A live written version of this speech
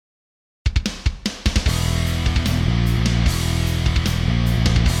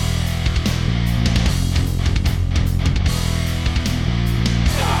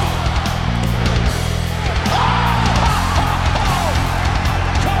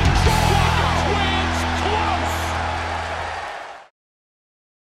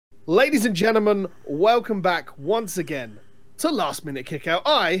Ladies and gentlemen, welcome back once again to Last Minute Kickout.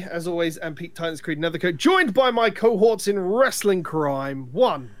 I, as always, am Pete Titans Creed Nethercoat, joined by my cohorts in wrestling crime.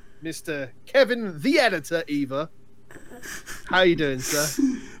 One, Mr. Kevin, the editor, Eva. How are you doing, sir?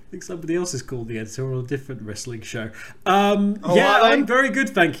 I think somebody else is called the editor on a different wrestling show. I'm very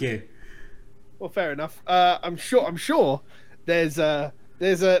good, thank you. Well, fair enough. I'm sure there's a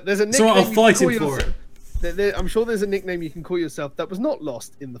nickname. So I'm fighting for it. I'm sure there's a nickname you can call yourself that was not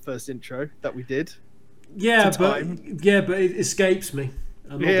lost in the first intro that we did. Yeah, but it escapes me.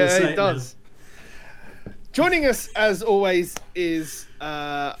 I'm not gonna say it does. Joining us, as always, is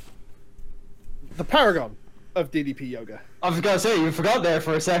the paragon of DDP Yoga. I was gonna say, you forgot there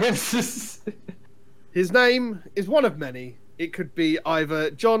for a second. His name is one of many. It could be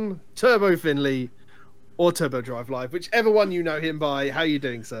either John Turbo Finley or Turbo Drive Live, whichever one you know him by. How are you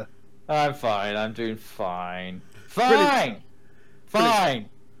doing, sir? I'm fine. I'm doing fine. Brilliant. Fine.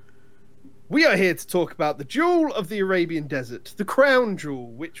 We are here to talk about the Jewel of the Arabian Desert, the crown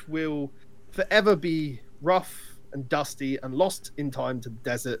jewel, which will forever be rough and dusty and lost in time to the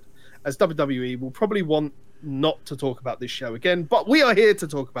desert, as WWE will probably want not to talk about this show again. But we are here to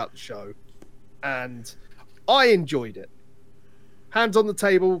talk about the show, and I enjoyed it. Hands on the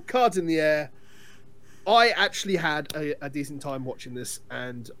table, cards in the air. I actually had a decent time watching this,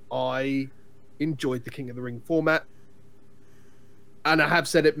 and I enjoyed the King of the Ring format. And I have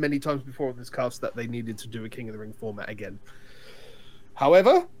said it many times before on this cast that they needed to do a King of the Ring format again.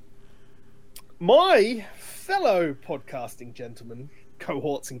 However, my fellow podcasting gentlemen,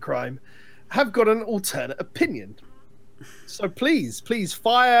 cohorts in crime, have got an alternate opinion. So please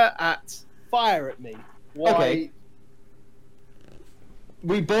fire at me. Why? Okay.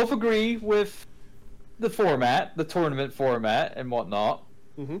 We both agree with the format, the tournament format and whatnot.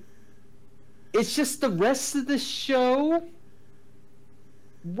 Mm-hmm. It's just the rest of the show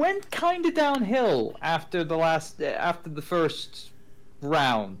went kind of downhill after the first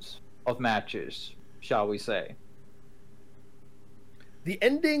round of matches, shall we say. The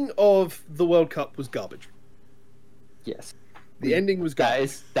ending of the World Cup was garbage. Yes. The ending was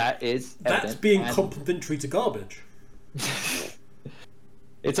garbage. That is evident. That's being complimentary to garbage.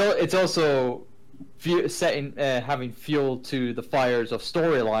 It's also having fuel to the fires of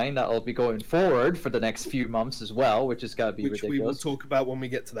storyline that'll be going forward for the next few months as well, which is gotta be ridiculous. Which we will talk about when we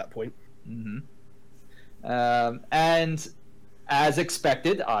get to that point. Mm-hmm. And as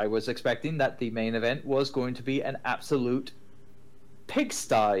expected, I was expecting that the main event was going to be an absolute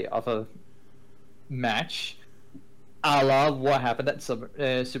pigsty of a match, a la what happened at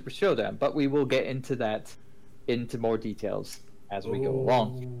Super Showdown. But we will get into more details as we go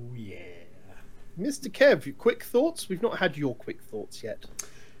along. Oh yeah. Mr. Kev, quick thoughts? We've not had your quick thoughts yet.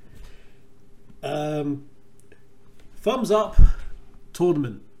 Thumbs up,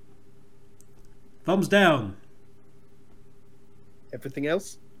 tournament. Thumbs down. Everything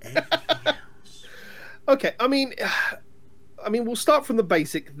else? Everything else. Okay, I mean, we'll start from the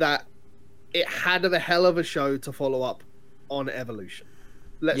basic that it had a hell of a show to follow up on Evolution.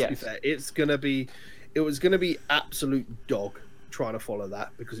 Let's be fair. It was gonna be absolute dog trying to follow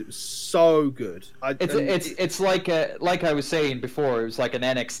that because it was so good. It's like I was saying before, it was like an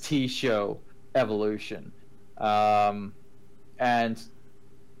NXT show Evolution, and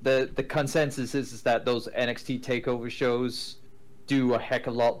the consensus is that those NXT takeover shows do a heck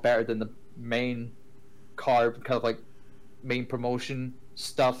of a lot better than the main card, kind of like main promotion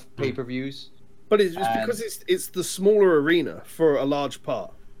stuff pay-per-views. But it's just because it's the smaller arena for a large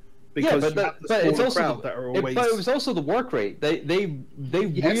part. Because but it's also crowd that are always... But it was also the work rate. They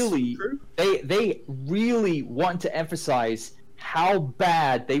really want to emphasize how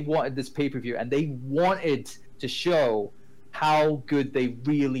bad they wanted this pay-per-view, and they wanted to show how good they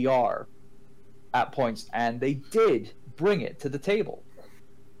really are at points, and they did bring it to the table.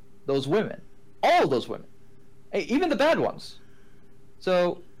 Those women, all those women, even the bad ones.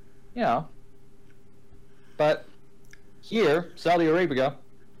 So, but here, Saudi Arabia.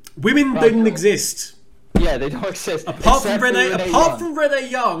 Women didn't exist. Yeah, they don't exist. Apart from Renee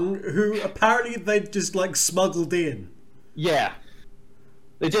Young, who apparently they just like smuggled in. Yeah.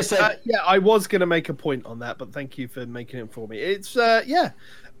 They just said... I was going to make a point on that, but thank you for making it for me. It's, I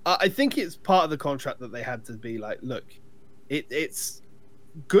think it's part of the contract that they had to be like, look, it's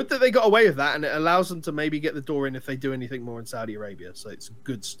good that they got away with that, and it allows them to maybe get the door in if they do anything more in Saudi Arabia. So it's a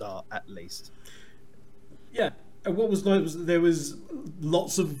good start, at least. Yeah. And what was nice was that there was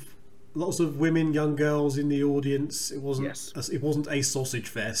lots of women, young girls in the audience. It wasn't a sausage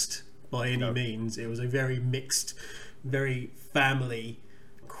fest by any means. It was a very mixed, very family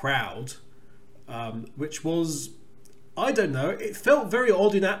crowd, which was I don't know. It felt very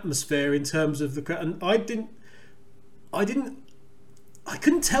odd in atmosphere in terms of the crowd, and I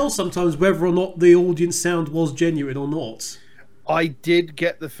couldn't tell sometimes whether or not the audience sound was genuine or not. I did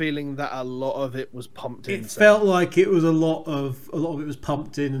get the feeling that a lot of it was pumped in. It felt like it was a lot of it was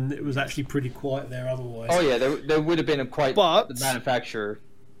pumped in, and it was actually pretty quiet there otherwise. Oh yeah, there would have been the manufacturer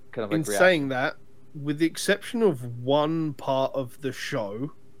kind of like in reaction. Saying that, with the exception of one part of the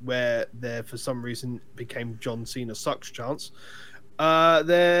show where there for some reason became John Cena sucks chance,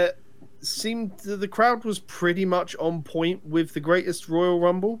 there seemed the crowd was pretty much on point with the greatest Royal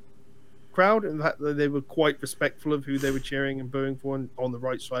Rumble crowd. In fact, they were quite respectful of who they were cheering and booing for, and on the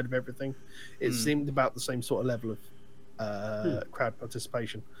right side of everything. It seemed about the same sort of level of crowd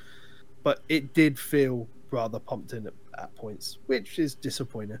participation, but it did feel rather pumped in at points, which is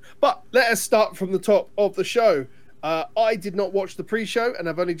disappointing. But let us start from the top of the show. I did not watch the pre-show, and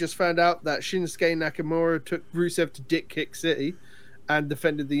I've only just found out that Shinsuke Nakamura took Rusev to Dick Kick City and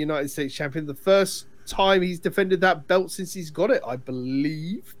defended the United States champion. The first time he's defended that belt since he's got it, I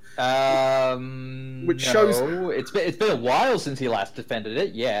believe. Which shows it's been a while since he last defended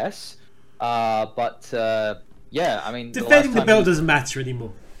it. Yes, but yeah, I mean, defending the belt doesn't matter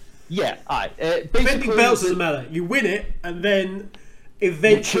anymore. Yeah, defending belts doesn't matter. You win it, and then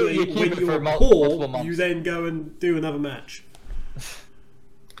eventually, when you're poor, you then go and do another match.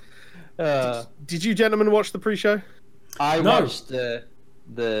 Did you gentlemen watch the pre-show? I watched the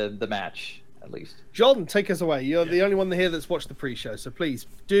match. At least, John, take us away. You're the only one here that's watched the pre-show, so please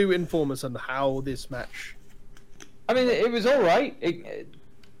do inform us on how this match. I mean, it was all right.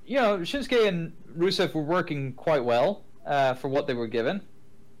 Shinsuke and Rusev were working quite well for what they were given,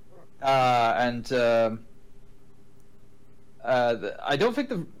 and I don't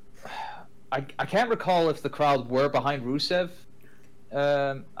think I can't recall if the crowd were behind Rusev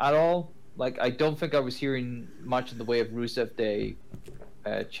at all. Like, I don't think I was hearing much in the way of Rusev Day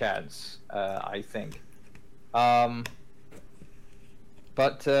chants, I think. But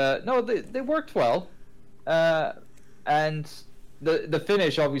no, they worked well. And the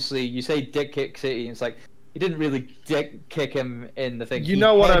finish, obviously, you say Dick Kick City, and it's like, he didn't really dick kick him in the thing. You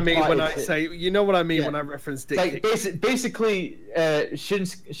know what I mean when I say, when I reference Dick Kick. Basically,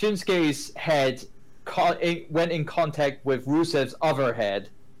 Shinsuke's head went in contact with Rusev's other head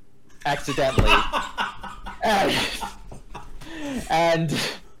accidentally. And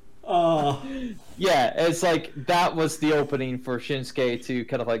yeah, it's like that was the opening for Shinsuke to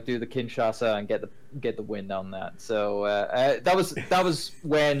kind of like do the Kinshasa and get the win on that. So that was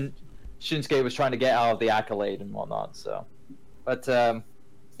when Shinsuke was trying to get out of the accolade and whatnot. So, but yeah,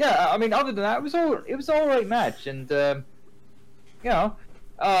 I mean, other than that, it was all right match, and if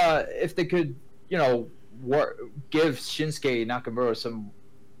they could, give Shinsuke Nakamura some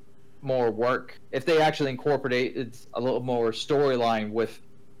more work, if they actually incorporated a little more storyline with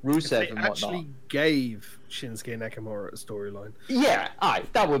Rusev and whatnot. Actually gave Shinsuke Nakamura a storyline. Yeah,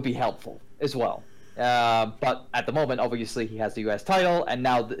 that would be helpful as well. But at the moment, obviously, he has the U.S. title, and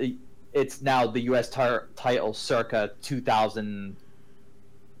now it's the U.S. title circa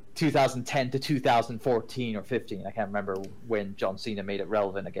 2010 to 2014 or 15. I can't remember when John Cena made it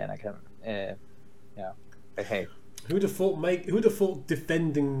relevant again. I can't. Hey. Who'd have thought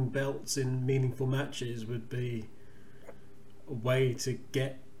defending belts in meaningful matches would be a way to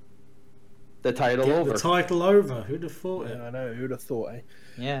get the title over? The title over. Who'd have thought it? I know. Who'd have thought?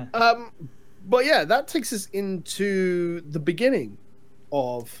 Yeah. But yeah, that takes us into the beginning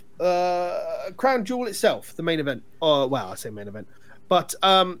of Crown Jewel itself, the main event. Oh, wow, I say main event. But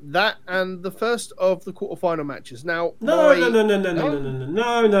that and the first of the quarterfinal matches. Now, no.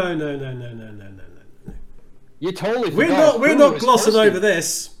 You totally forgot. We're not glossing over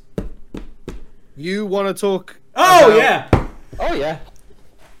this. You want to talk? Oh yeah. Oh yeah.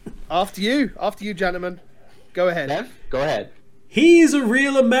 After you, gentlemen. Go ahead. Nev, go ahead. He's a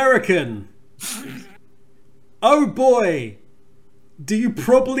real American. Oh boy, do you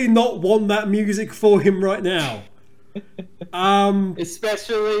probably not want that music for him right now?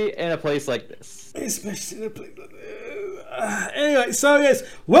 Especially in a place like this. Anyway, so yes,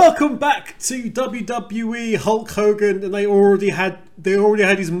 welcome back to WWE. Hulk Hogan, and they already had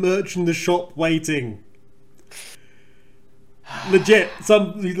his merch in the shop waiting. Legit.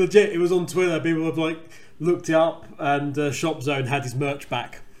 It was on Twitter. People have like looked it up, and Shop Zone had his merch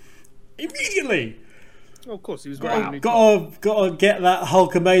back immediately. Oh, of course, he was wearing gotta get that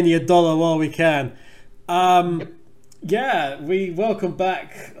Hulkamania dollar while we can. Yeah, we welcome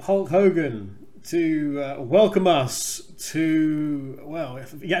back Hulk Hogan to welcome us to, well,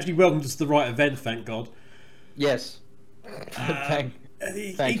 he actually welcomed us to the right event, thank God. Yes.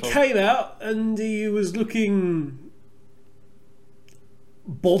 He came out and he was looking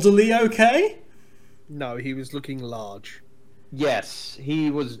bodily okay? No, he was looking large. Yes, he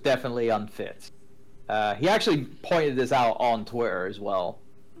was definitely unfit. He actually pointed this out on Twitter as well.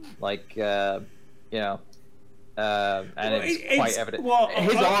 Like, and it's quite evident. Well,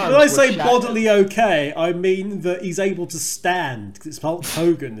 His when arms I were say shattered. bodily okay, I mean that he's able to stand, because it's Hulk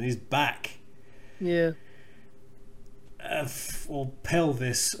Hogan and his back. Yeah. Or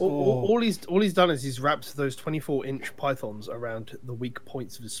pelvis. All he's done is he's wrapped those 24-inch pythons around the weak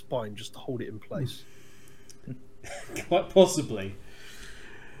points of his spine just to hold it in place. Quite possibly.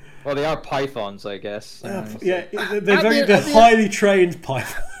 Well, they are pythons, I guess. They're highly trained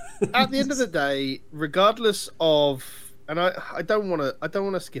pythons. At the end of the day, regardless of, and I don't want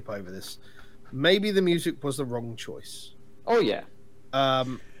to skip over this. Maybe the music was the wrong choice. Oh yeah.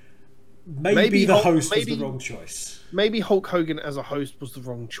 Maybe the host was the wrong choice. Maybe Hulk Hogan as a host was the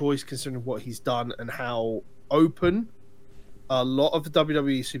wrong choice, considering what he's done and how open a lot of the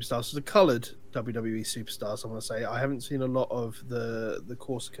WWE superstars, so the coloured WWE superstars, I want to say. I haven't seen a lot of the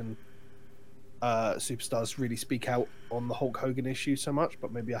Corsican superstars really speak out on the Hulk Hogan issue so much,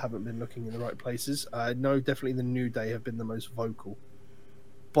 but maybe I haven't been looking in the right places. I know definitely the New Day have been the most vocal.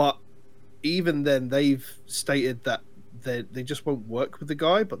 But even then, they've stated that they just won't work with the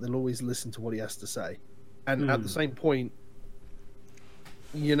guy, but they'll always listen to what he has to say. And at the same point,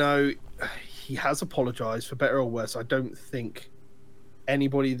 he has apologized, for better or worse. I don't think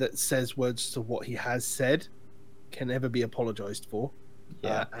anybody that says words to what he has said can ever be apologized for.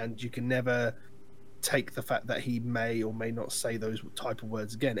 Yeah. And you can never take the fact that he may or may not say those type of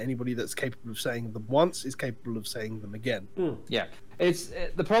words again. Anybody that's capable of saying them once is capable of saying them again. Yeah.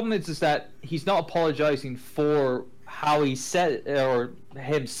 The problem is that he's not apologizing for how he said it, or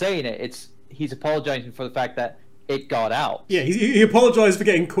him saying it. He's apologizing for the fact that it got out. Yeah, he apologized for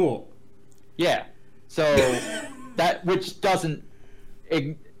getting caught. Yeah. So that, which doesn't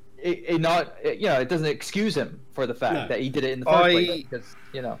it doesn't excuse him for the fact that he did it in the first place, because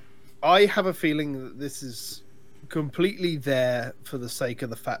I have a feeling that this is completely there for the sake of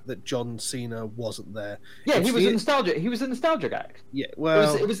the fact that John Cena wasn't there. Yeah, he was a nostalgic act. Yeah,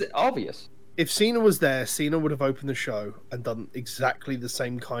 well, it was obvious. If Cena was there, Cena would have opened the show and done exactly the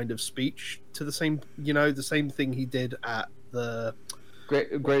same kind of speech to the same thing he did at the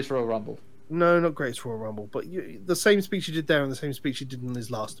Greatest Royal Rumble. No, not Greatest Royal Rumble, but the same speech he did there and the same speech he did in his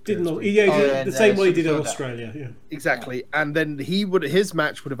last appearance. The same way he did in Australia. Yeah, exactly. And then his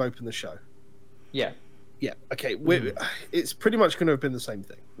match would have opened the show. Yeah. Yeah. Okay. It's pretty much going to have been the same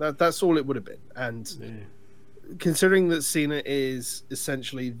thing. That's all it would have been. And considering that Cena is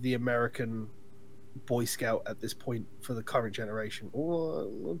essentially the American Boy Scout at this point for the current generation or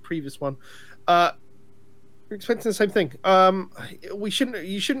the previous one, we're expecting the same thing.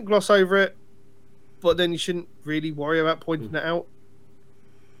 You shouldn't gloss over it, but then you shouldn't really worry about pointing it out.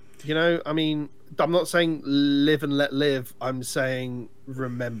 I mean, I'm not saying live and let live. I'm saying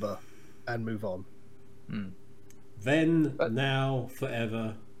remember and move on. Then, now,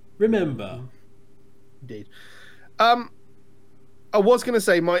 forever, remember. Indeed. I was going to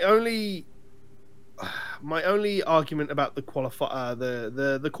say my only argument about the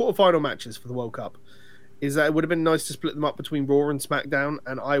quarterfinal matches for the World Cup is that it would have been nice to split them up between Raw and SmackDown,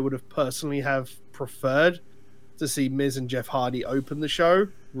 and I would have personally have preferred to see Miz and Jeff Hardy open the show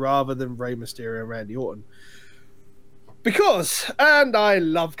rather than Rey Mysterio and Randy Orton. Because, and I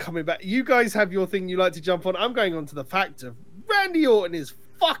love coming back, you guys have your thing you like to jump on. I'm going on to the fact of Randy Orton is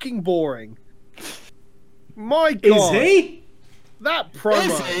fucking boring. My God. Is he? That promo.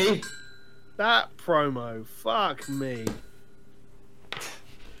 Is he? That promo. Fuck me.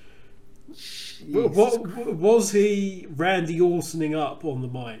 What was he Randy Ortoning up on the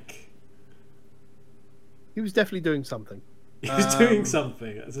mic? He was definitely doing something. He was doing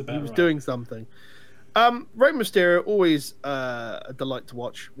something. That's about right. He was doing something. Rey Mysterio, always a delight to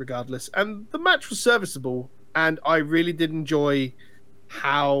watch, regardless. And the match was serviceable, and I really did enjoy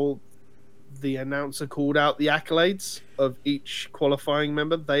how the announcer called out the accolades of each qualifying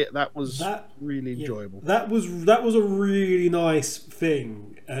member. That was really enjoyable. That was a really nice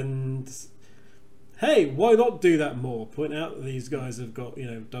thing, and hey, why not do that more? Point out that these guys have got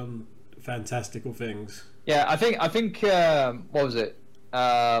done fantastical things. Yeah, I think what was it?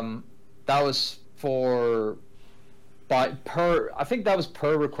 That was per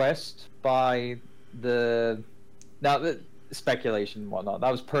request by the speculation and whatnot.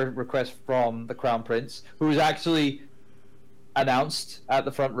 That was per request from the Crown Prince, who was actually announced at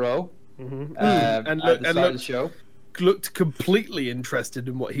the front row at the start of the show. Looked completely interested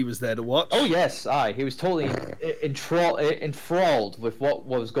in what he was there to watch. Oh yes, he was totally enthralled with what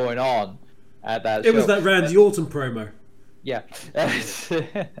was going on at that show. It was that Randy Orton promo. Yeah.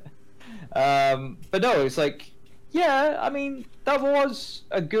 But no, it's like, yeah, I mean, that was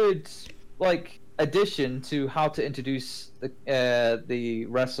a good like addition to how to introduce the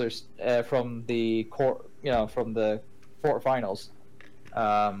wrestlers from the from the quarterfinals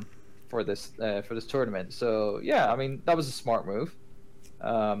for this tournament. So yeah, I mean, that was a smart move.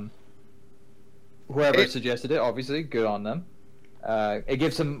 Whoever suggested it, obviously, good on them. It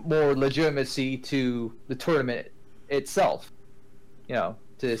gives some more legitimacy to the tournament itself. You know,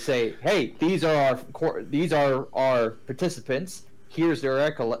 to say, hey, these are our participants. Here's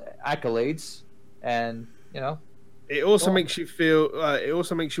their accolades, and you know. It also makes you feel. It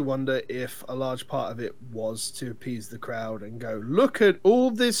also makes you wonder if a large part of it was to appease the crowd and go, "Look at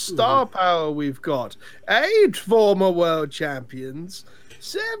all this star power we've got! 8 former world champions,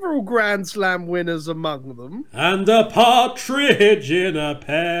 several Grand Slam winners among them, and a partridge in a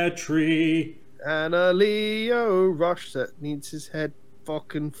pear tree, and a Leo Rush that needs his head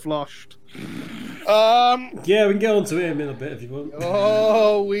fucking flushed." Yeah, we can get on to it in a bit if you want.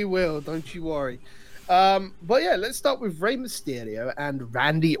 Oh, we will. Don't you worry. But yeah, let's start with Rey Mysterio and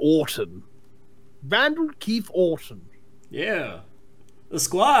Randy Orton. Randall Keith Orton. Yeah. The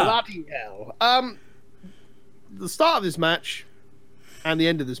squad. Bloody hell. The start of this match and the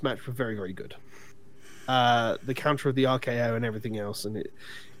end of this match were very, very good. The counter of the RKO and everything else, and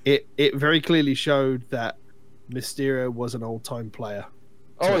it very clearly showed that Mysterio was an old-time player.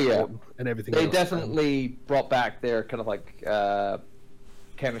 Oh yeah. Orton and everything they else. Definitely brought back their kind of like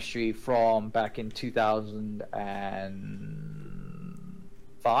chemistry from back in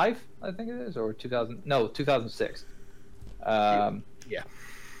 2005, I think it is, or 2006.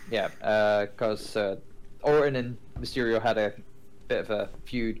 Yeah, because Orton and Mysterio had a bit of a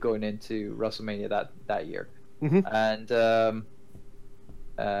feud going into WrestleMania that year, and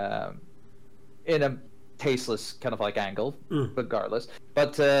in a tasteless kind of like angle, regardless.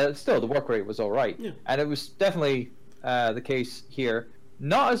 But still, the work rate was all right, and it was definitely the case here.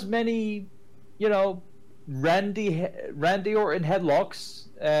 Not as many, Randy Orton headlocks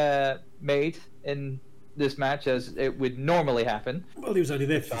made in this match as it would normally happen. Well, he was only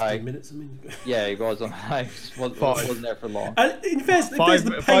there for 15 minutes. I mean, yeah, he was. Wasn't there for long. And in fairness,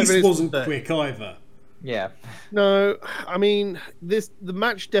 the pace wasn't quick either. Yeah. No, I mean the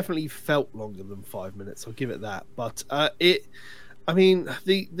match definitely felt longer than 5 minutes. I'll give it that. But a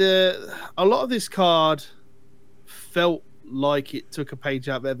lot of this card felt like it took a page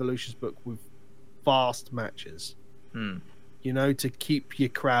out of Evolution's book with fast matches. To keep your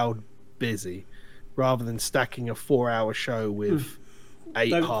crowd busy, rather than stacking a 4-hour show with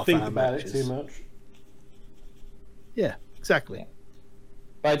 8 half-hour matches. Don't think about it too much. Yeah, exactly. Yeah.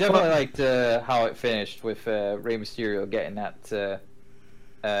 But I definitely liked how it finished with Rey Mysterio getting that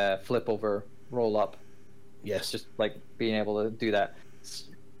flip over roll up. Yes, just like being able to do that.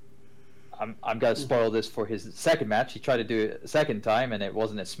 I'm gonna spoil this for his second match. He tried to do it a second time, and it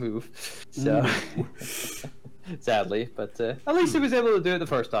wasn't as smooth. So sadly, but at least he was able to do it the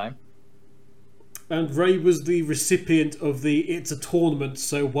first time. And Rey was the recipient of the "it's a tournament,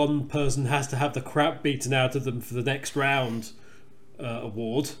 so one person has to have the crap beaten out of them for the next round"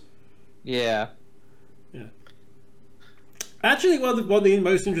 award. Yeah. Actually, one of the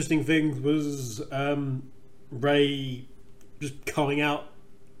most interesting things was Rey just coming out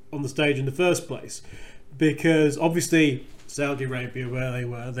on the stage in the first place, because obviously Saudi Arabia, where they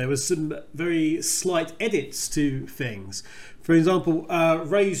were, there was some very slight edits to things. For example,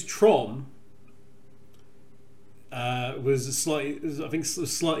 Rey's Tron was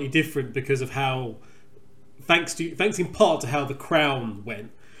slightly different because of how, thanks in part to how the crown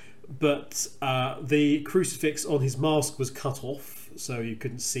went, but the crucifix on his mask was cut off, so you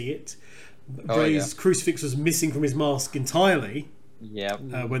couldn't see it. Rey's crucifix was missing from his mask entirely. Yeah.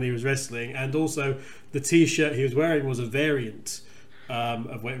 When he was wrestling, and also the T-shirt he was wearing was a variant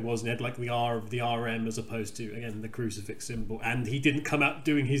of what it was, and it had like the R of the RM as opposed to, again, the crucifix symbol. And he didn't come out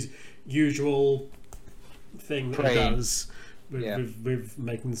doing his usual thing that he does with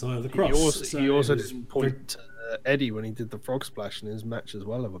making the sign of the cross. He also didn't point to Eddie when he did the frog splash in his match as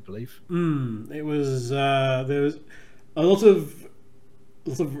well, I believe. It was there was a lot of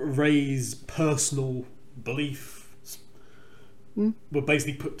Rey's personal belief were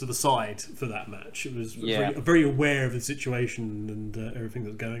basically put to the side for that match. It was very aware of the situation and everything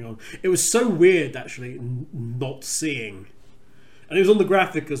that was going on. It was so weird, actually, not seeing. And it was on the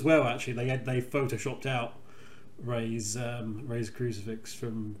graphic as well, actually. They photoshopped out Rey's crucifix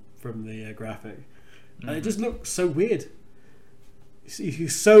from the graphic. And it just looked so weird. You're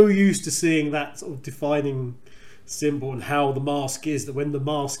so used to seeing that sort of defining symbol and how the mask is, that when the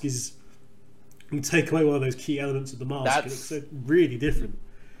mask is You take away one of those key elements of the mask, and it's really different.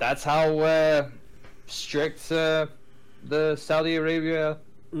 That's how strict the Saudi Arabia,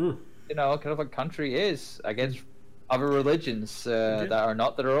 kind of a country is against other religions that are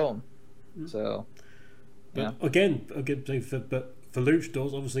not their own. So, but again, for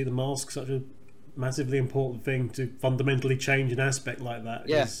luchadors, obviously the mask's such a massively important thing to fundamentally change an aspect like that.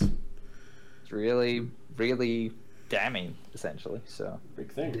 Yeah, it's really, really damning, essentially. So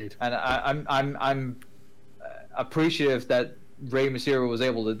big thing. Indeed. And I'm appreciative that Rey Mysterio was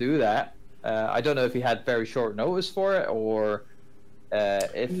able to do that. I don't know if he had very short notice for it, or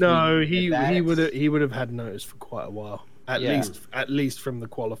if he would have had notice for quite a while, at least from the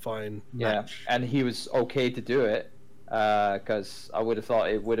qualifying match. And he was okay to do it because I would have thought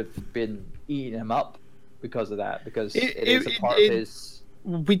it would have been eating him up because of that, because it is a part of his.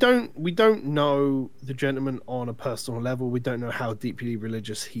 We don't know the gentleman on a personal level. We don't know how deeply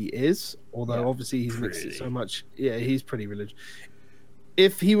religious he is, although obviously he's mixed it so much. Yeah, he's pretty religious.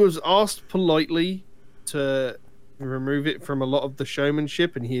 If he was asked politely to remove it from a lot of the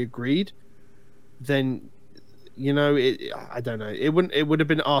showmanship and he agreed, then I don't know. It would have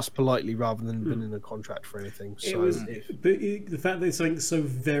been asked politely rather than been in a contract for anything. So but the fact that it's something so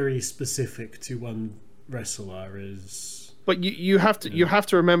very specific to one wrestler is. But you have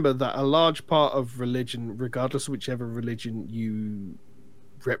to remember that a large part of religion, regardless of whichever religion you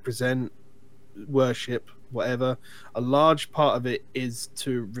represent, worship, whatever, a large part of it is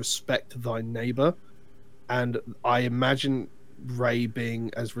to respect thy neighbor. And I imagine Ray,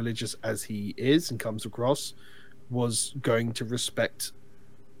 being as religious as he is and comes across, was going to respect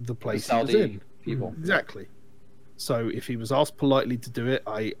the place he was in. People. Exactly. So if he was asked politely to do it,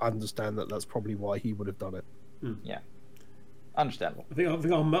 I understand that that's probably why he would have done it. Yeah. Understandable. I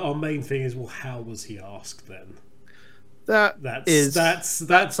think our main thing is, well, how was he asked then? That's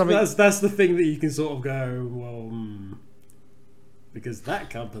the thing that you can sort of go, well, because that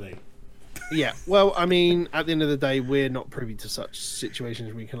company. Yeah, well, I mean, at the end of the day, we're not privy to such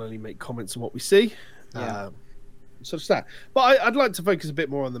situations. We can only make comments on what we see. Yeah. Such that. But I'd like to focus a bit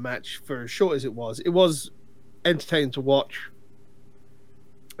more on the match. For as short as it was entertaining to watch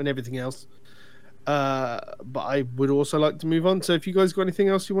and everything else. But I would also like to move on. So if you guys got anything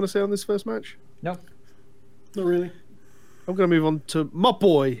else you want to say on this first match? No. Not really. I'm going to move on to my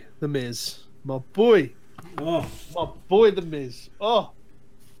boy, The Miz. My boy. Oh. My boy, The Miz. Oh.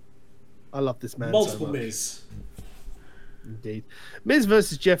 I love this man Multiple so much. Miz. Indeed. Miz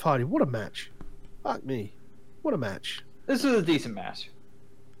versus Jeff Hardy. What a match. Fuck me. What a match. This was a decent match.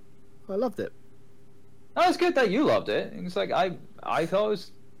 I loved it. No, it's good that you loved it. It's like I thought it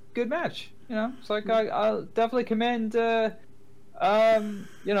was a good match. It's like I'll definitely commend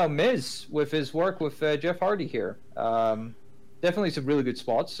Miz with his work with Jeff Hardy here. Definitely some really good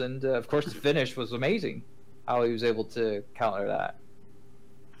spots, and of course the finish was amazing. How he was able to counter that.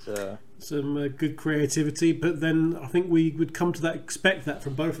 Some good creativity, but then I think we would come to expect that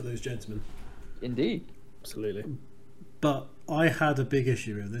from both of those gentlemen. Indeed. Absolutely. But I had a big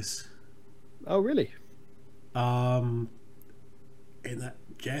issue with this. Oh, really? In that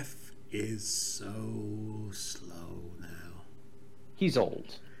Jeff is so slow now. He's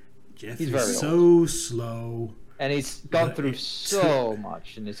old. He's very old. Slow. And he's gone through so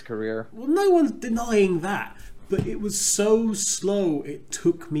much in his career. Well, no one's denying that. But it was so slow, it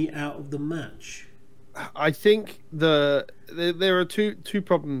took me out of the match. I think there are two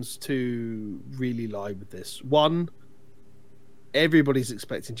problems to really lie with this. One, everybody's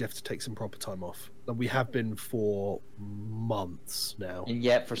expecting Jeff to take some proper time off. And we have been for months now. And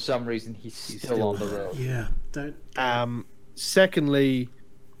yet, for some reason, he's still on the road. Yeah. Secondly,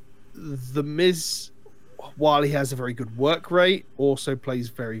 The Miz, while he has a very good work rate, also plays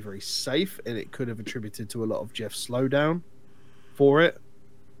very, very safe, and it could have attributed to a lot of Jeff's slowdown for it.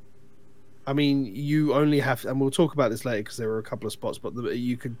 I mean, you only have, and we'll talk about this later because there were a couple of spots, but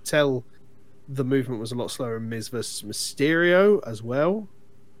you could tell the movement was a lot slower in Miz versus Mysterio as well,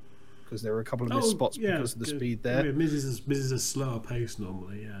 because there were a couple of missed spots because of the speed there. Yeah, Miz is a slower pace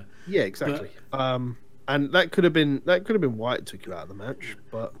normally, yeah. Yeah, exactly. And that could have been why it took you out of the match.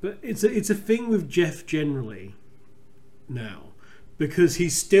 But it's a thing with Jeff generally now, because he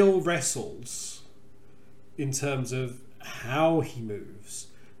still wrestles in terms of how he moves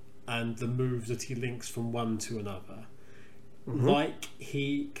and the moves that he links from one to another. Mm-hmm. Like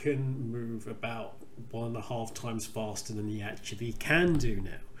he can move about 1.5 times faster than he actually can do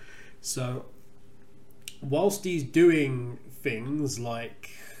now. So whilst he's doing things like,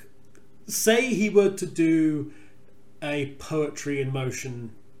 say he were to do a poetry in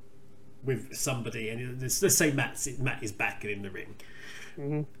motion with somebody, and let's say Matt is back in the ring.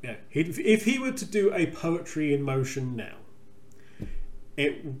 Mm-hmm. Yeah, if he were to do a poetry in motion now,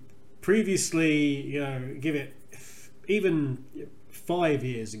 it previously, give it even 5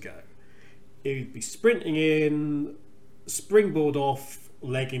 years ago, it would be sprinting in, springboard off,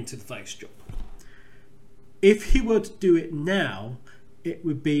 leg into the face drop. If he were to do it now, it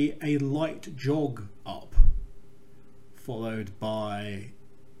would be a light jog up, followed by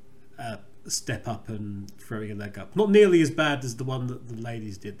a step up and throwing a leg up. Not nearly as bad as the one that the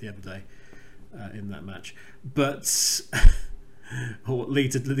ladies did the other day in that match, but or what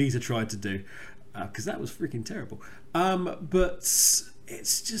Lita tried to do, because that was freaking terrible. But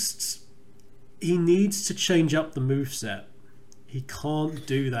it's just, he needs to change up the moveset. He can't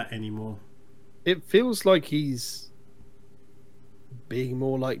do that anymore. It feels like he's being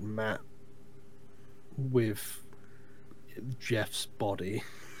more like Matt with Jeff's body.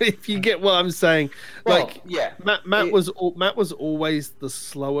 If you get what I'm saying. Well, like, yeah, Matt was always the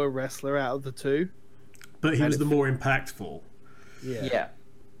slower wrestler out of the two, but he was the more impactful. Yeah.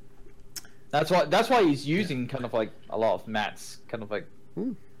 That's why he's using kind of like a lot of Matt's kind of like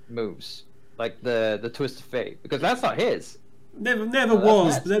moves, like the twist of fate, because that's not his. Never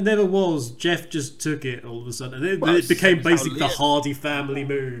was. There never was. Jeff just took it all of a sudden. It became basically the Hardy family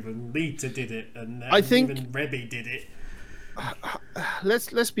move, and Lita did it, and I think even Rebby did it.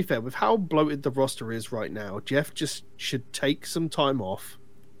 Let's be fair with how bloated the roster is right now. Jeff just should take some time off,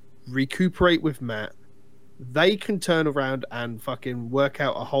 recuperate with Matt. They can turn around and fucking work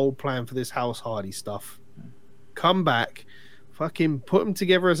out a whole plan for this House Hardy stuff. Come back, fucking put them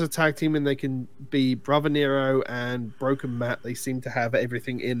together as a tag team, and they can be Brother Nero and Broken Matt. They seem to have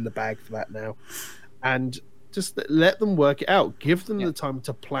everything in the bag for that now, and just let them work it out. Give them the time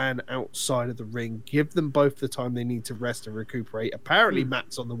to plan outside of the ring. Give them both the time they need to rest and recuperate. Apparently,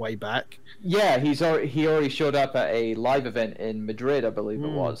 Matt's on the way back. Yeah, he already showed up at a live event in Madrid, I believe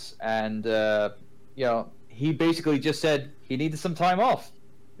it was, and he basically just said he needed some time off.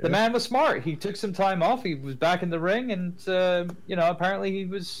 The man was smart. He took some time off. He was back in the ring, and apparently he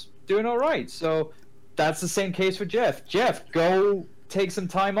was doing all right. So that's the same case for Jeff. Jeff, go take some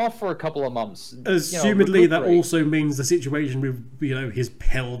time off for a couple of months. Assumedly, that also means the situation with his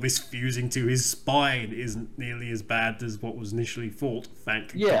pelvis fusing to his spine isn't nearly as bad as what was initially thought.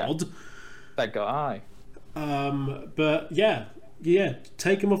 Thank God. Thank God. But yeah,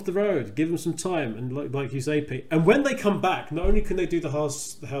 take him off the road, give him some time, and like you say, Pete. And when they come back, not only can they do the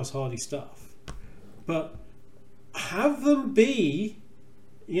House Hardy stuff, but have them be,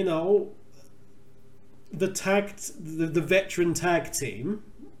 the veteran tag team.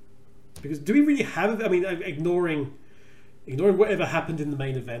 Because do we really have? I mean, ignoring whatever happened in the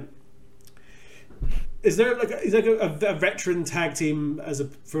main event, is there a veteran tag team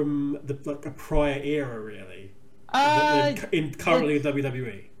from a prior era really? In currently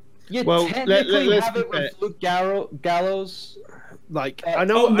WWE. You technically have it with Luke Gallows. Like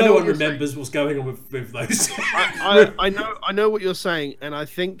no one remembers what's going on with those. I know what you're saying, and I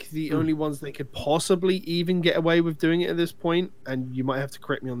think the only ones they could possibly even get away with doing it at this point, and you might have to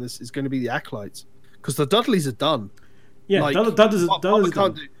correct me on this, is going to be the Acolytes, because the Dudleys are done. Yeah, Dudleys are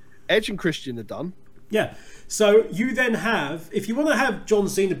done. Edge and Christian are done. Yeah. So you then have, if you want to have John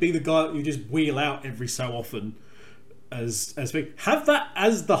Cena be the guy that you just wheel out every so often, have that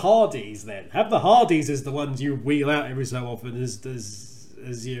as the Hardys then. Have the Hardys as the ones you wheel out every so often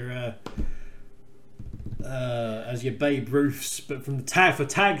as your Babe Ruths, but from for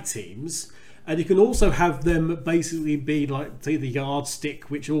tag teams. And you can also have them basically be like the yardstick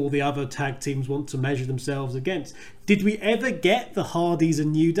which all the other tag teams want to measure themselves against. Did we ever get the Hardys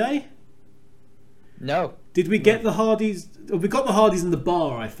and New Day? No. Did we get the Hardys? Well, we got the Hardys in the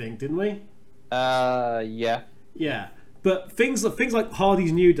bar, I think, didn't we? Yeah. Yeah. But things like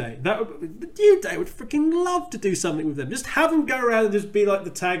Hardy's New Day, the New Day would freaking love to do something with them. Just have them go around and just be like the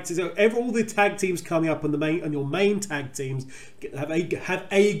tag teams. All the tag teams coming up on your main tag teams have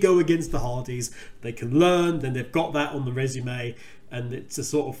a go against the Hardys. They can learn, then they've got that on the resume, and it's a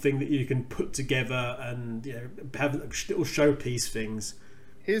sort of thing that you can put together and have little showpiece things.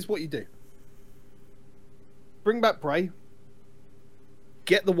 Here's what you do: bring back Bray.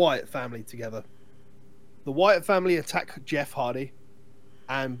 Get the Wyatt family together. The Wyatt family attack Jeff Hardy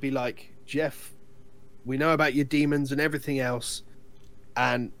and be like, Jeff, we know about your demons and everything else.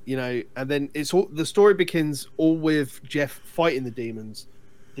 And, and then the story begins all with Jeff fighting the demons.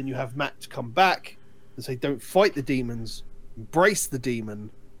 Then you have Matt come back and say, don't fight the demons, embrace the demon,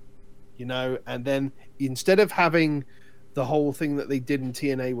 and then instead of having the whole thing that they did in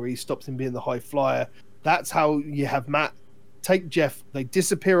TNA where he stops him being the high flyer, that's how you have Matt take Jeff. They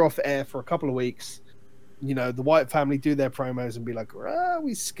disappear off air for a couple of weeks. You know, the Wyatt family do their promos and be like,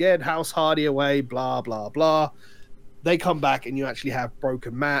 we scared House Hardy away, blah, blah, blah. They come back and you actually have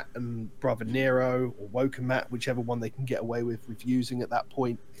Broken Matt and Brother Nero, or Woken Matt, whichever one they can get away with using at that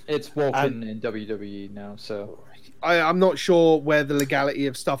point. It's Woken in WWE now, so... I'm not sure where the legality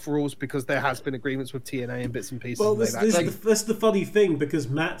of stuff rules, because there has been agreements with TNA and bits and pieces. Well, that's the funny thing, because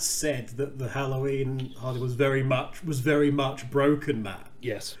Matt said that the Halloween Hardy was very much Broken Matt.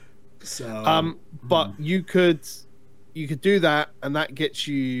 Yes. So, but you could do that, and that gets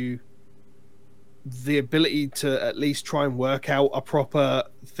you the ability to at least try and work out a proper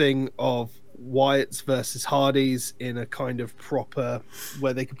thing of Wyatt's versus Hardy's in a kind of proper,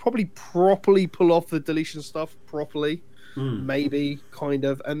 where they could probably properly pull off the deletion stuff properly, maybe kind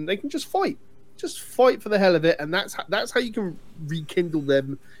of, and they can just fight for the hell of it, and that's how you can rekindle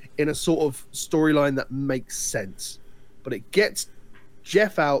them in a sort of storyline that makes sense. But it gets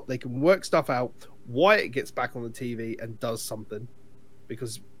Jeff out, they can work stuff out. Wyatt gets back on the TV and does something,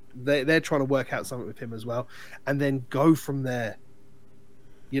 because they're trying to work out something with him as well, and then go from there.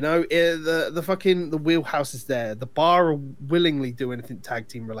 You know, the wheelhouse is there. The Bar will willingly do anything tag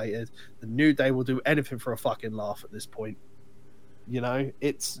team related. The New Day will do anything for a fucking laugh at this point. You know,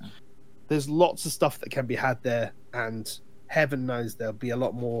 there's lots of stuff that can be had there, and heaven knows there'll be a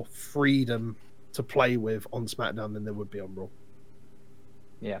lot more freedom to play with on SmackDown than there would be on Raw.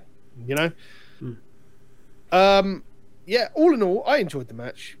 Yeah. You know? Yeah, all in all, I enjoyed the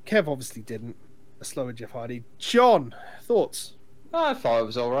match. Kev obviously didn't. A slower Jeff Hardy. John, thoughts? I thought it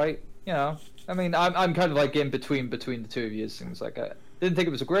was all right. You know, I mean, I'm kind of like in between the two of you. Things like I didn't think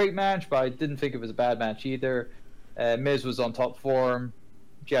it was a great match, but I didn't think it was a bad match either. Miz was on top form.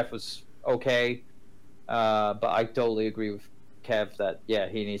 Jeff was okay, but I totally agree with Kev that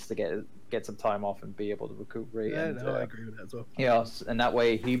he needs to get some time off and be able to recuperate. Yeah, no, I agree with that as well. You know, and that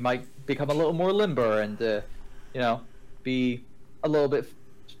way he might become a little more limber and you know, be a little bit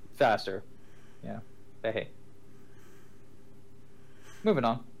faster. Yeah, but hey. Moving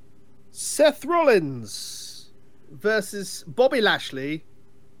on. Seth Rollins versus Bobby Lashley,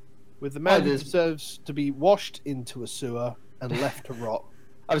 with the man who deserves to be washed into a sewer and left to rot.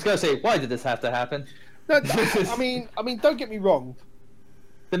 I was going to say, why did this have to happen? No, I mean, don't get me wrong.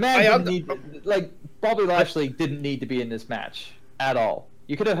 The man Bobby Lashley didn't need to be in this match at all.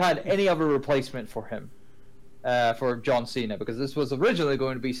 You could have had any other replacement for him, for John Cena, because this was originally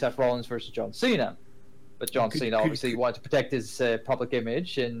going to be Seth Rollins versus John Cena. But John Cena obviously wanted to protect his public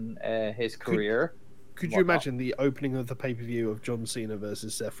image and his career. Could you imagine the opening of the pay-per-view of John Cena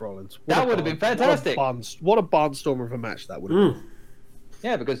versus Seth Rollins? That would have been fantastic. What a barnstormer of a match that would have been.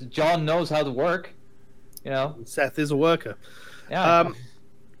 Yeah, because John knows how to work. You know, Seth is a worker. Yeah.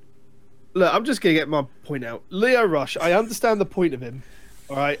 Look, I'm just gonna get my point out. Leo Rush, I understand the point of him.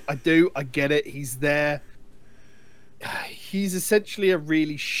 All right, I do. I get it. He's there. He's essentially a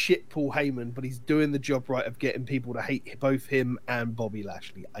really shit Paul Heyman, but he's doing the job right of getting people to hate both him and Bobby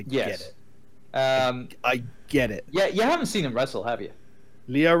Lashley. I get it. I get it. Yeah, you haven't seen him wrestle, have you?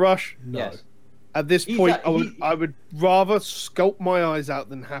 Leo Rush? No. Yes. At this point, I would rather sculpt my eyes out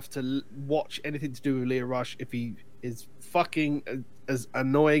than have to watch anything to do with Leo Rush if he is fucking as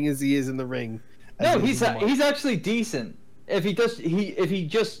annoying as he is in the ring. No, he's actually decent. If he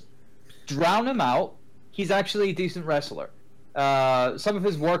just drown him out, he's actually a decent wrestler. Some of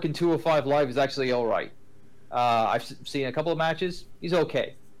his work in 205 Live is actually all right. I've seen a couple of matches. He's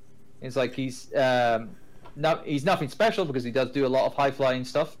okay. It's like he's nothing special because he does do a lot of high flying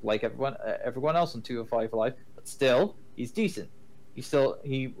stuff like everyone else in 205 Live. But still, he's decent.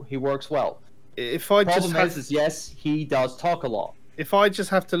 He works well. Problem is, yes, he does talk a lot. If I just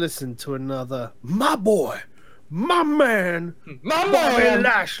have to listen to another, my boy, my man, Bobby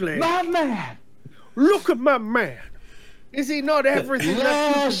Lashley, my man. Look at my man. Is he not everything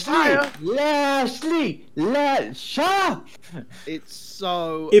that you desire? Lashley, shut up. It's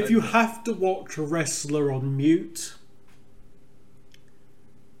so... If you have to watch a wrestler on mute,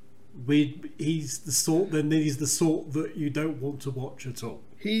 he's the sort that you don't want to watch at all.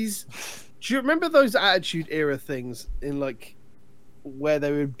 Do you remember those Attitude Era things in like where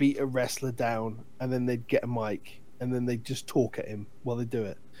they would beat a wrestler down and then they'd get a mic and then they'd just talk at him while they do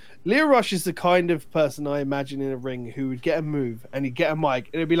it? Leo Rush is the kind of person I imagine in a ring who would get a move and he'd get a mic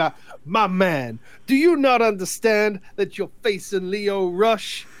and it'd be like, my man, do you not understand that you're facing Leo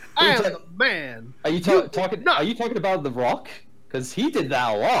Rush? I am the man. Are you talking about The Rock? Because he did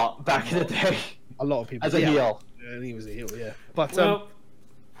that a lot back in the day. A lot of people. As a heel. Yeah, and he was a heel, yeah. But,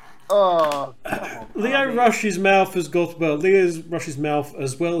 Leo Rush's mouth as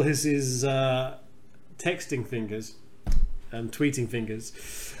well as his texting fingers, and tweeting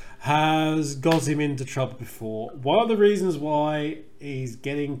fingers has got him into trouble before. One of the reasons why he's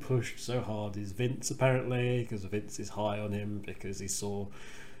getting pushed so hard is Vince, apparently, because Vince is high on him because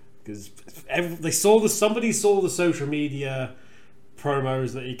somebody saw the social media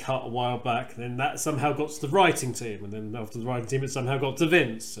promos that he cut a while back, then that somehow got to the writing team, and then after the writing team it somehow got to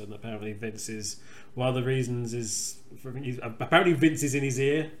Vince, and apparently Vince is one of the reasons is apparently Vince is in his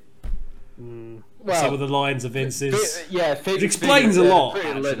ear. Well, some of the lines of Vince's, which explains a lot.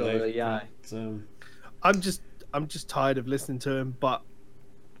 Actually, I'm just tired of listening to him, but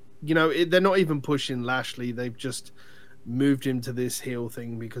they're not even pushing Lashley. They've just moved him to this heel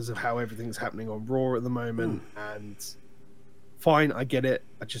thing because of how everything's happening on Raw at the moment, and fine, I get it.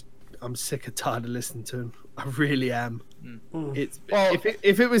 I'm sick and tired of listening to him. I really am.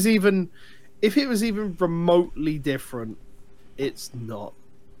 If it was even remotely different, it's not.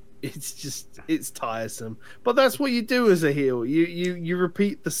 It's tiresome. But that's what you do as a heel. You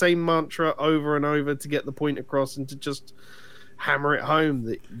repeat the same mantra over and over to get the point across and to just hammer it home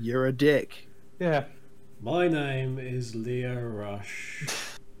that you're a dick. Yeah. My name is Leah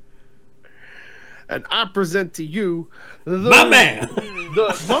Rush. And I present to you my man,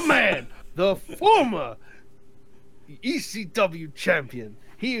 the former ECW champion.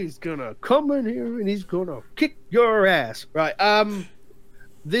 He is gonna come in here and he's gonna kick your ass. Right.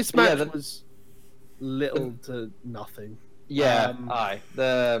 This match was little to nothing. Yeah.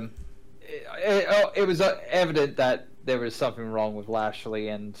 It was evident that there was something wrong with Lashley,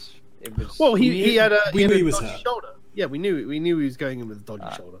 and it was. Well, he had a dodgy shoulder. Yeah, we knew he was going in with a dodgy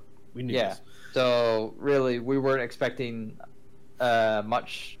shoulder. We knew. Yeah. This. So really, we weren't expecting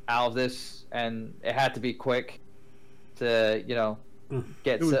much out of this, and it had to be quick to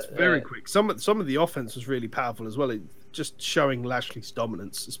get. It was very quick. Some of the offense was really powerful as well. Just showing Lashley's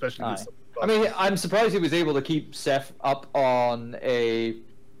dominance, especially. I mean, I'm surprised he was able to keep Seth up on a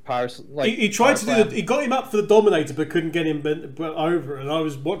power. He tried to do. He got him up for the Dominator, but couldn't get him over. And I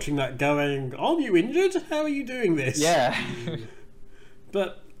was watching that, going, "Aren't you injured? How are you doing this?" Yeah.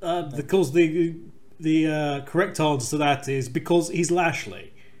 But because the correct answer to that is because he's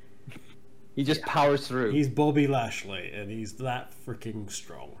Lashley. He just powers through. He's Bobby Lashley, and he's that freaking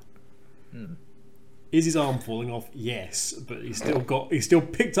strong. Is his arm falling off? Yes, but he still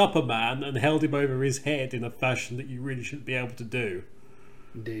picked up a man and held him over his head in a fashion that you really shouldn't be able to do.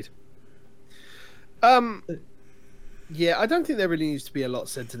 Indeed. Yeah, I don't think there really needs to be a lot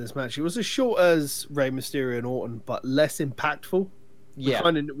said to this match. It was as short as Rey Mysterio and Orton, but less impactful. Yeah,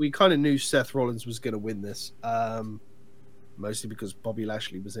 we kind of knew Seth Rollins was going to win this, mostly because Bobby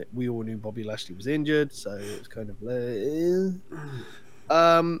Lashley was it. We all knew Bobby Lashley was injured, so it was kind of.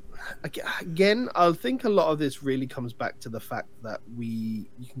 Again, I think a lot of this really comes back to the fact that you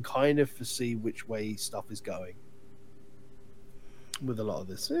can kind of foresee which way stuff is going with a lot of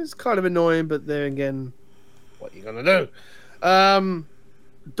this. It's kind of annoying, but then again, what are you gonna do?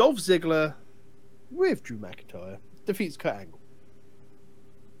 Dolph Ziggler with Drew McIntyre defeats Kurt Angle.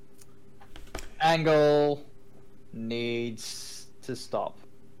 Angle needs to stop.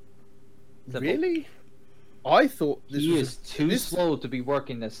 Really? I thought this was too slow to be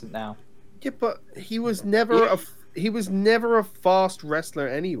working this now. Yeah, but he was never a fast wrestler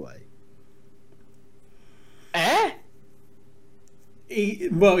anyway. He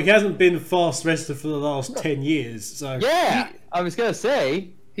hasn't been a fast wrestler for the last 10 years. So I was gonna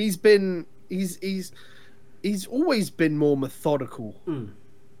say he's always been more methodical.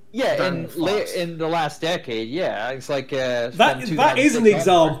 Yeah, in the last decade, it's like that is an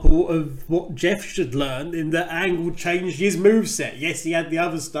example of what Jeff should learn. In that Angle changed his moveset. Yes, he had the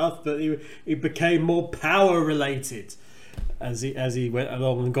other stuff, but he became more power related as he went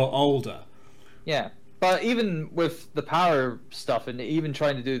along and got older. Yeah, but even with the power stuff, and even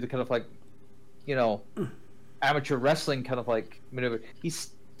trying to do the kind of amateur wrestling kind of maneuver,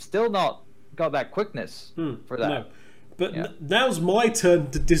 he's still not got that quickness for that. No. But now's my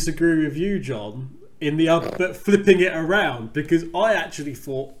turn to disagree with you, John, but flipping it around, because I actually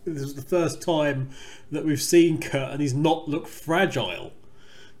thought this was the first time that we've seen Kurt and he's not looked fragile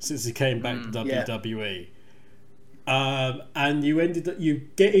since he came back to WWE. And you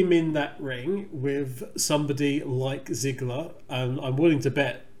get him in that ring with somebody like Ziggler, and I'm willing to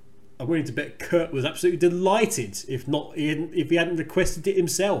bet Kurt was absolutely delighted if he hadn't requested it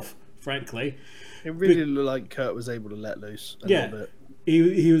himself, frankly. It really looked like Kurt was able to let loose a little bit.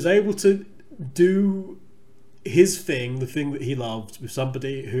 He was able to do his thing, the thing that he loved, with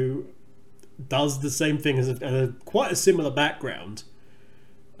somebody who does the same thing as quite a similar background,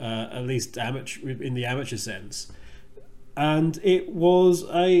 at least in the amateur sense. And I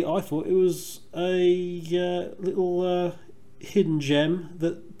thought it was a little hidden gem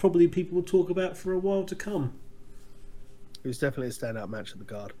that probably people will talk about for a while to come. It was definitely a standout match of the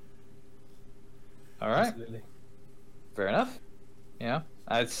card. All right. Absolutely. Fair enough. Yeah,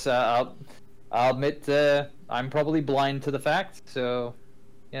 I'll admit I'm probably blind to the fact. So,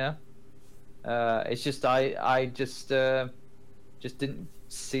 yeah. It's just I just didn't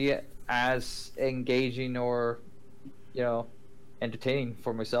see it as engaging or, entertaining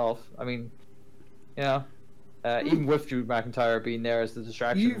for myself. I mean, even with Drew McIntyre being there as the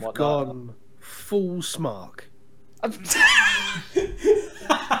distraction and You've whatnot. gone full smark. Come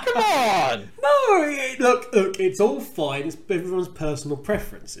on! No, look, it's all fine. It's everyone's personal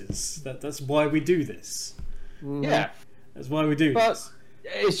preferences. That's why we do this. Yeah. That's why we do But this.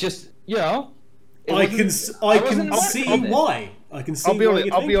 it's just, I can see why. I can see I'll be why honest.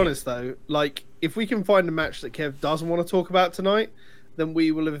 you're I'll be thinking. honest though. Like, if we can find a match that Kev doesn't want to talk about tonight, then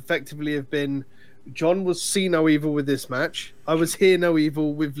we will have effectively have been. John was see no evil with this match. I was hear no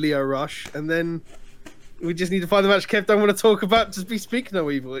evil with Leo Rush, and then we just need to find the match Kev don't want to talk about. Just be speak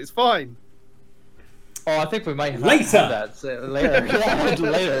no evil. It's fine. Oh, I think we might have Later. that later. Yeah,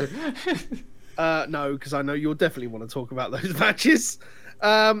 later. No, because I know you'll definitely want to talk about those matches.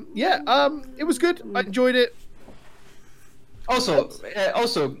 It was good. I enjoyed it.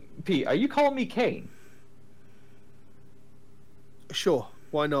 Also, Pete, are you calling me Kane? Sure,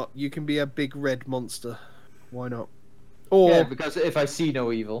 why not? You can be a big red monster. Why not? Or Yeah, because if I see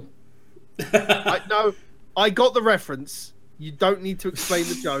no evil. I got the reference. You don't need to explain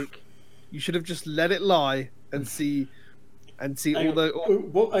the joke. You should have just let it lie and see Hang all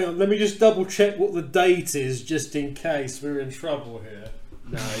the. hang on, let me just double check what the date is, just in case we're in trouble here.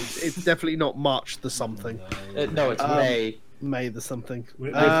 No, it's definitely not March the something. No, it's May. May the something.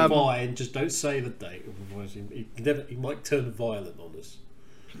 We're fine. Just don't say the date, otherwise he might turn violent on us.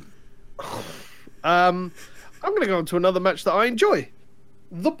 I'm going to go on to another match that I enjoy.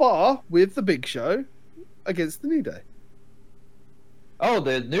 The Bar with the Big Show against the New Day. Oh,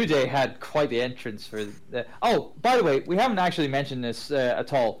 the New Day had quite the entrance for the... Oh, by the way, we haven't actually mentioned this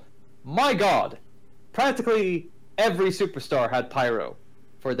at all. My God, practically every superstar had pyro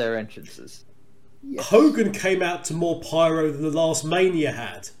for their entrances. Yes. Hogan came out to more pyro than the last Mania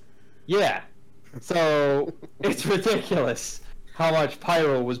had. Yeah, so it's ridiculous how much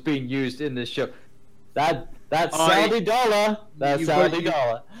pyro was being used in this show. That's Saudi dollar. That's Saudi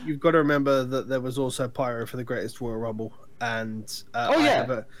dollar. You've got to remember that there was also pyro for the Greatest Royal Rumble, and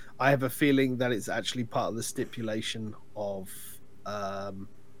yeah. I have a feeling that it's actually part of the stipulation of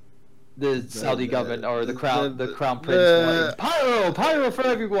The Saudi government or the crown prince. Pyro for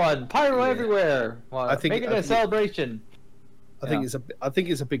everyone, pyro everywhere. Well, I think- make it I a think- celebration. I think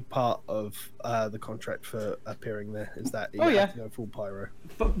it's a big part of the contract for appearing there. Is that you Oh, yeah. have to go full pyro.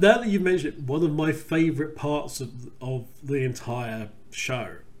 But now that you mention it, one of my favourite parts of the entire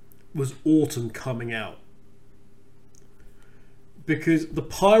show was Orton coming out. Because the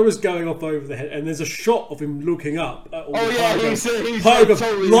pyro's going off over the head, and there's a shot of him looking up at all the pyro. he's Pyro,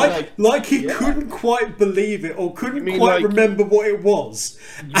 totally like he couldn't quite believe it, or couldn't mean quite like- remember what it was.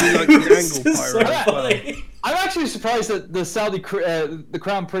 You mean like It the was angle just pyro so as well. funny. I'm actually surprised that the the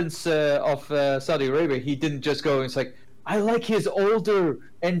crown prince of Saudi Arabia, he didn't just go and it's like, I like his older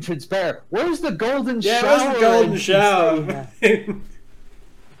entrance better. Where's the golden shower? Yeah, where's the golden entrance? shower?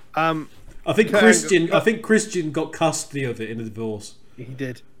 I think Christian got custody of it in a divorce. He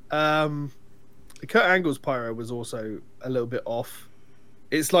did. Kurt Angle's pyro was also a little bit off.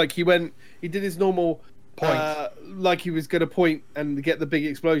 It's like he did his normal Point. like he was going to point and get the big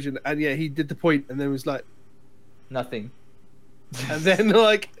explosion, and yeah, he did the point, and then was like, Nothing. and then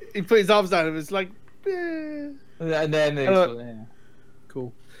like he put his arms down and was like, eh. And then Yeah.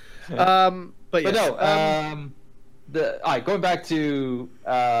 Cool. But yes, no. Going back to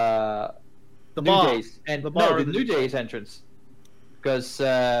the New bar. Day's and The bar the and New Day's entrance, because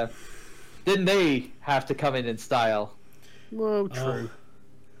didn't they have to come in style? Well, true.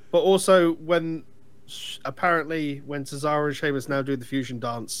 But also when apparently when Cesaro and Sheamus now do the fusion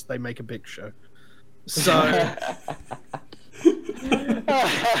dance, they make a big show. So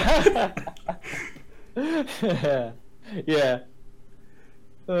yeah.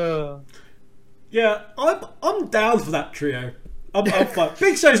 Yeah, I'm down for that trio. I'm fine.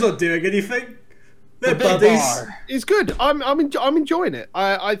 Big Show's not doing anything. They're The big buddies. bar. it's good. I'm enjoying it.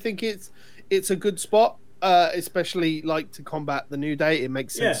 I think it's a good spot, especially like to combat the New Day. It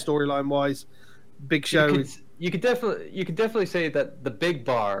makes sense storyline wise. Big Show is You could definitely say that the big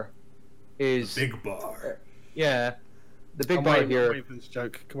bar is Big bar. yeah, the big I'm bar waiting here. for this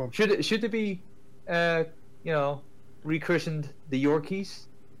joke. Come on. Should it be rechristened the Yorkies?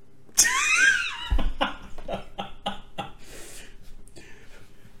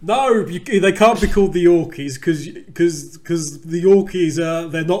 No, they can't be called the Yorkies because the Yorkies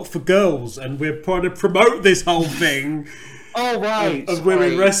they're not for girls, and we're trying to promote this whole thing. Oh right, of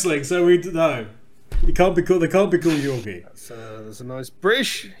women wrestling. So no, they can't be called Yorkie. There's a nice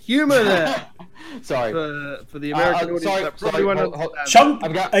British humour there. Sorry for the American audience.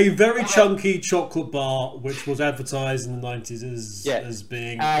 A very chunky chocolate bar, which was advertised in the 90s as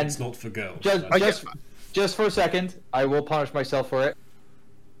being it's not for girls. Just for a second, I will punish myself for it.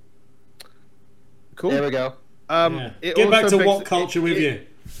 Cool. There we go. Get back to what culture with you.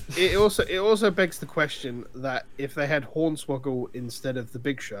 It also begs the question that if they had Hornswoggle instead of the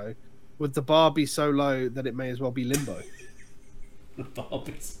Big Show, would the bar be so low that it may as well be Limbo? The bar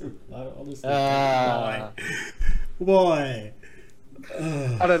be so low, honestly. Why?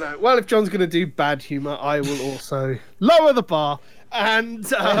 I don't know. Well, if John's going to do bad humour, I will also lower the bar. And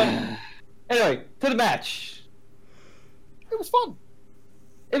anyway, to the match. It was fun.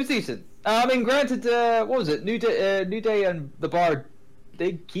 It was decent. I mean, granted, what was it? New Day and the Bar,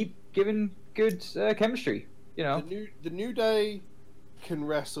 they keep giving good chemistry. You know, the New Day can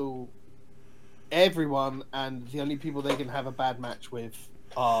wrestle everyone, and the only people they can have a bad match with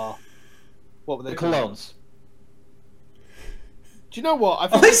are what were they? The Colognes. Do you know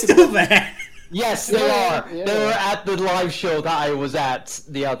what? Are they still there? Yes, they are. Yeah. They were at the live show that I was at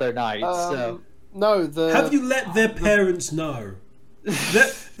the other night. No, have you let their parents know?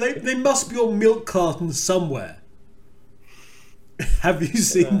 They must be on milk cartons somewhere. Have you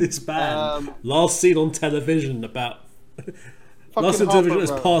seen this band? Last seen on television about. Last seen on television as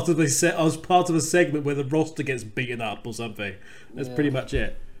part of a segment where the roster gets beaten up or something. That's pretty much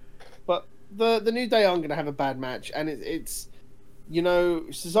it. But the New Day aren't going to have a bad match, and it's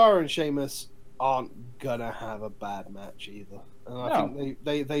Cesaro and Sheamus aren't gonna have a bad match either, and I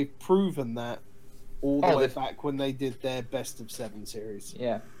think they've proven that. All the way back when they did their best of 7 series.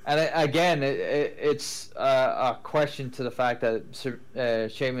 Yeah, and again, it's a question to the fact that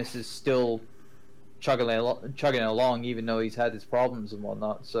Sheamus is still chugging along, even though he's had his problems and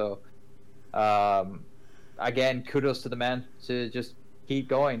whatnot. So, again, kudos to the man to just keep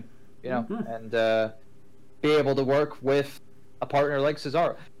going, and be able to work with a partner like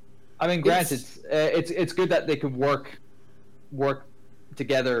Cesaro. I mean, granted, it's good that they could work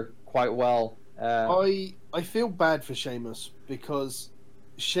together quite well. I feel bad for Sheamus because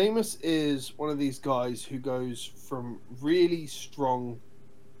Sheamus is one of these guys who goes from really strong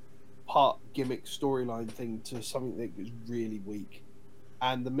part gimmick storyline thing to something that is really weak,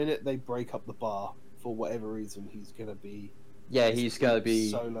 and the minute they break up the bar for whatever reason, he's gonna be he's gonna be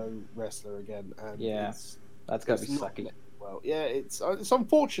solo wrestler again, and that's gonna be sucky. Well, it's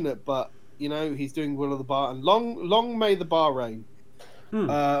unfortunate, but he's doing well at the bar, and long may the bar reign.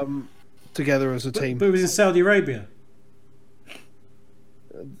 Together as a team. But it was in Saudi Arabia.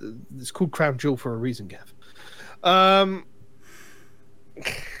 It's called Crown Jewel for a reason, Gav.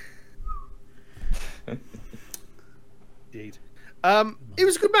 Indeed. It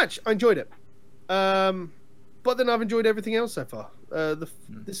was a good match. I enjoyed it. But then I've enjoyed everything else so far.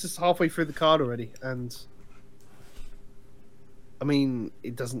 This is halfway through the card already, and I mean,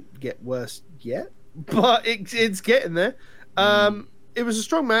 it doesn't get worse yet, but it's getting there. It was a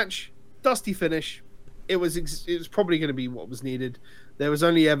strong match. Dusty finish. It was probably going to be what was needed. There was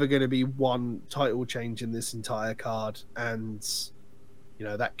only ever going to be one title change in this entire card, and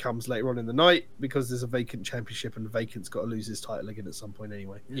that comes later on in the night because there's a vacant championship, and Vacant's got to lose his title again at some point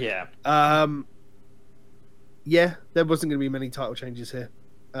anyway. Yeah. There wasn't going to be many title changes here.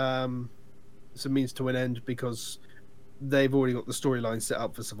 It's a means to an end because they've already got the storyline set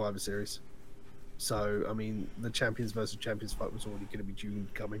up for Survivor Series. So, I mean, the champions versus champions fight was already going to be June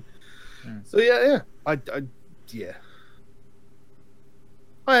coming. So I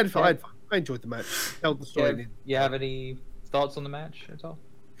had fun. I enjoyed the match. Held the story. You have any thoughts on the match at all?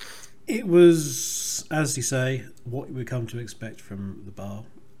 It was, as you say, what we come to expect from the Bar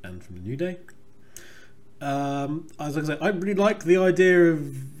and from the New Day. As I say, I really like the idea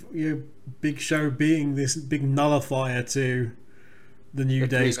of Big Show being this big nullifier to the New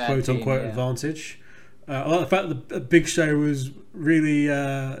Day's quote unquote advantage. I like the fact that the Big Show was really,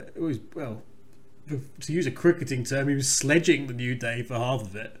 to use a cricketing term, he was sledging the New Day for half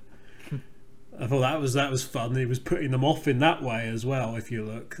of it. I thought that was fun. He was putting them off in that way as well. If you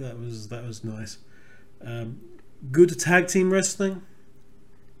look, that was nice. Good tag team wrestling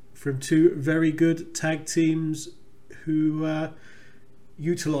from two very good tag teams who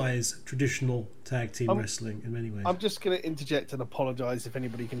utilize traditional tag team wrestling in many ways. I'm just going to interject and apologise if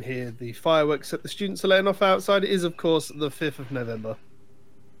anybody can hear the fireworks that the students are laying off outside. It is, of course, the 5th of November.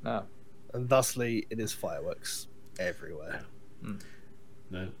 Oh. And thusly, it is fireworks everywhere.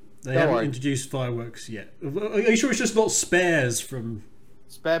 No. They haven't introduced fireworks yet. Are you sure it's just not spares from...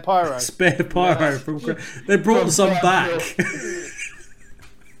 Spare pyro. Spare pyro from... They brought some back.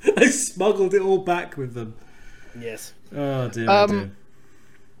 They smuggled it all back with them. Yes. Oh dear, dear.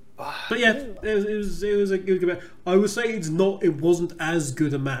 But yeah, it was a good match. I would say it wasn't as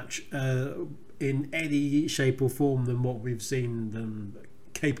good a match in any shape or form than what we've seen them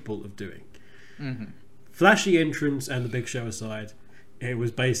capable of doing. Mm-hmm. Flashy entrance and the Big Show aside, it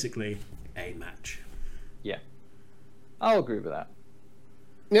was basically a match. Yeah, I'll agree with that.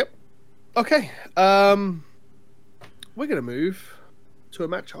 Yep. Okay. We're gonna move to a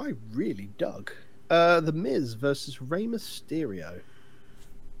match I really dug. The Miz versus Rey Mysterio.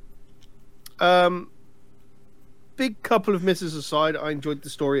 Big couple of misses aside, I enjoyed the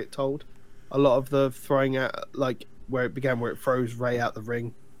story it told. A lot of the throwing out, like where it began, where it throws Rey out the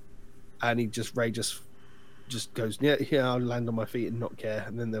ring, and Rey just goes, yeah, I'll land on my feet and not care,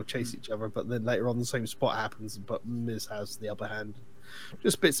 and then they'll chase each other. But then later on, the same spot happens, but Miz has the upper hand.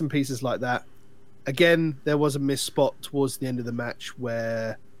 Just bits and pieces like that. Again, there was a miss spot towards the end of the match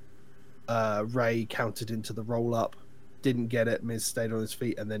where Rey countered into the roll up, didn't get it. Miz stayed on his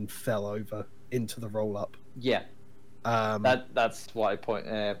feet and then fell over into the roll up. Yeah, that's what I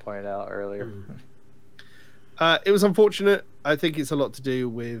pointed out earlier. It was unfortunate. I think it's a lot to do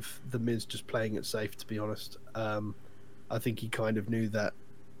with the Miz just playing it safe. To be honest, I think he kind of knew that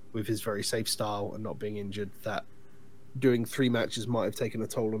with his very safe style and not being injured, that doing 3 matches might have taken a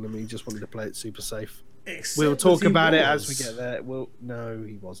toll on him. He just wanted to play it super safe. We'll talk about it as we get there. No,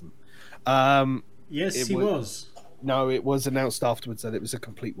 he wasn't. Yes, he was. No, it was announced afterwards that it was a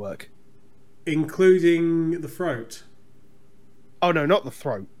complete work, including the throat. Oh no, not the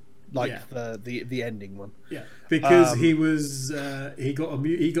throat. The ending one. Yeah, because he got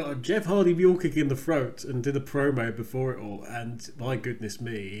a Jeff Hardy mule kick in the throat and did a promo before it all, and my goodness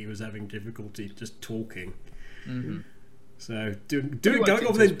me, he was having difficulty just talking. Mm-hmm. So going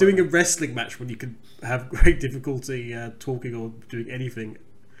over there doing a wrestling match when you could have great difficulty talking or doing anything.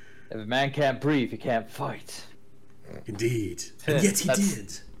 If a man can't breathe, he can't fight. Indeed, and yet he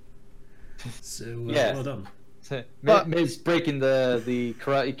did. So well done. But Miz breaking the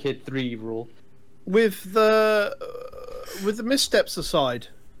Karate Kid 3 rule. With the missteps aside,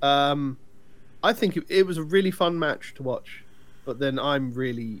 I think it was a really fun match to watch. But then I'm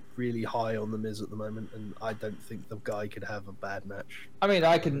really, really high on the Miz at the moment, and I don't think the guy could have a bad match. I mean,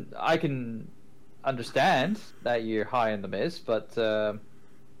 I can understand that you're high on the Miz, but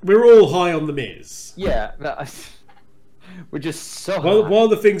we're all high on the Miz. Yeah, we're just so. One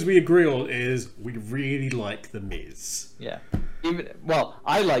of the things we agree on is we really like the Miz. Yeah,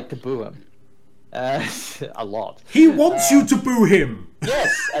 I like to boo him a lot. He wants you to boo him.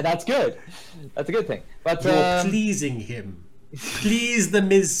 Yes, and that's good. That's a good thing. But you're pleasing him. Please the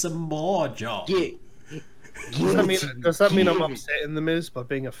Miz some more, John. Does that mean I'm upsetting the Miz by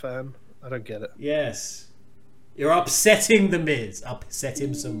being a fan? I don't get it. Yes. You're upsetting the Miz. Upset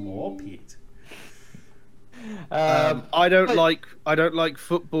him some more, Pete. I don't like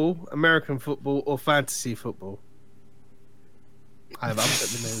football, American football, or fantasy football. I have upset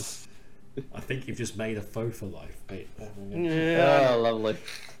the Miz. I think you've just made a foe for life, mate. Yeah. Oh, lovely.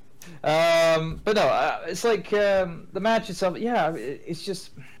 But no, it's like the match itself. Yeah, it's just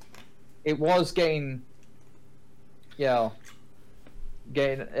it was getting to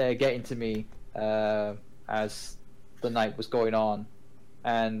me as the night was going on,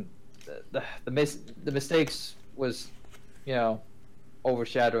 and the mistakes was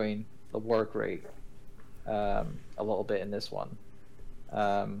overshadowing the work rate a little bit in this one.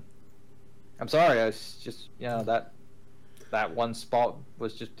 I'm sorry, I was just that one spot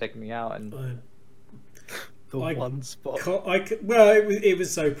was just taking me out, and one spot. It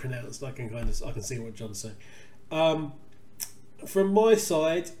was so pronounced. I can see what John's saying. From my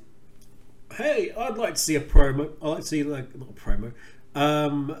side, hey, I'd like to see a promo. I'd like to see not a promo,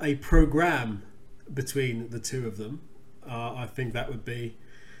 a program between the two of them. I think that would be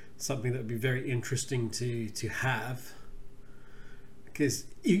something that would be very interesting to have, because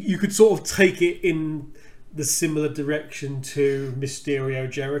you could sort of take it in the similar direction to Mysterio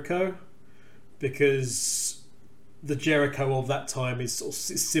Jericho, because the Jericho of that time is sort of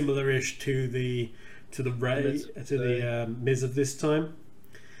similar-ish to the Miz of this time.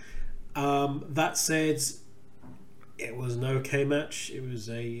 That said, it was an okay match. It was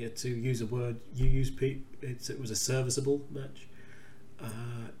to use a word you use, Pete. It was a serviceable match.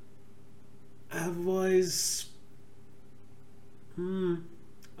 Otherwise,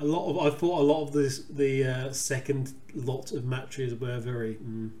 I thought a lot of the second lot of matches were very.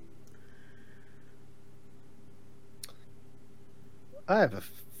 I have a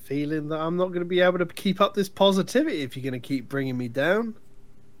feeling that I'm not going to be able to keep up this positivity if you're going to keep bringing me down.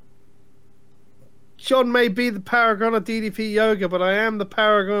 John may be the paragon of DDP yoga, but I am the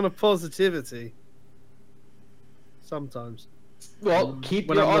paragon of positivity. Sometimes. Well, keep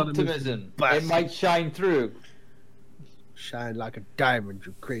your optimism. It might shine through. Shine like a diamond,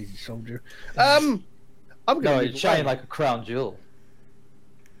 you crazy soldier. I'm gonna shine like a crown jewel.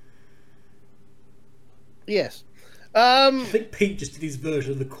 Yes. I think Pete just did his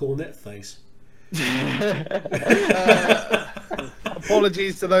version of the cornet face.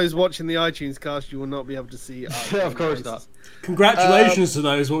 Apologies to those watching the iTunes cast. You will not be able to see. Of course not. Congratulations to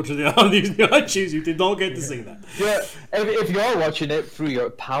those watching the iTunes. You did not get to see that. Yeah, if you're watching it through your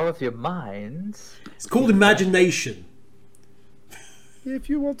power of your mind, it's called imagination. If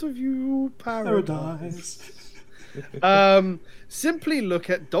you want to view paradise. Simply look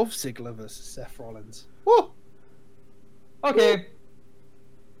at Dolph Ziggler versus Seth Rollins. Woo! Okay.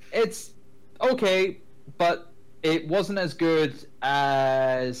 It's okay, but it wasn't as good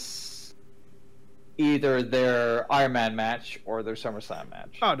as either their Iron Man match or their SummerSlam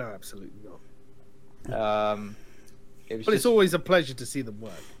match. Oh no, absolutely not. It's always a pleasure to see them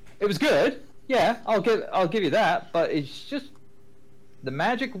work. It was good, yeah. I'll give you that, but it's just the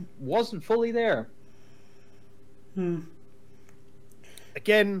magic wasn't fully there.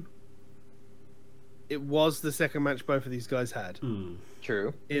 Again, it was the second match both of these guys had.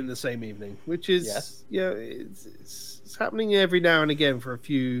 True. In the same evening, which is it's happening every now and again for a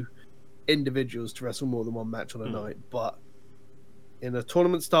few individuals to wrestle more than one match on a night. But in a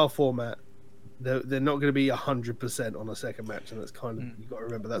tournament style format, they're not going to be 100% on a second match, and that's kind of you've got to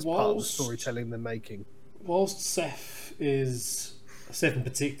remember that's part of the storytelling they're making. Whilst Seth in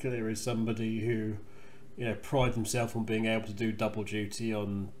particular is somebody who prides himself on being able to do double duty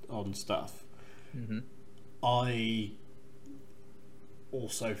on stuff. I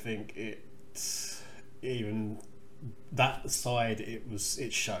also think even that side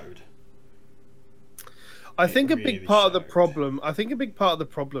it showed. I think a big part of the problem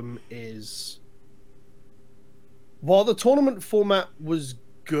is while the tournament format was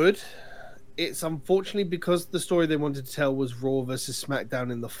good, it's unfortunately because the story they wanted to tell was Raw versus SmackDown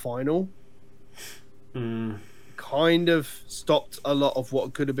in the final. Kind of stopped a lot of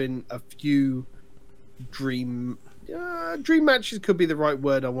what could have been a few dream matches could be the right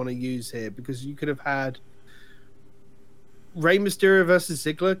word I want to use here, because you could have had Rey Mysterio versus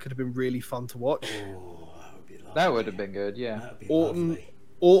Ziggler could have been really fun to watch. That would have been good, yeah.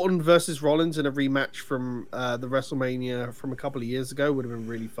 Orton versus Rollins in a rematch from the WrestleMania from a couple of years ago would have been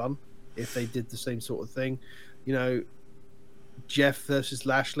really fun if they did the same sort of thing. Jeff versus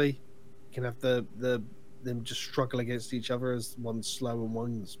Lashley, you can have them just struggle against each other as one's slow and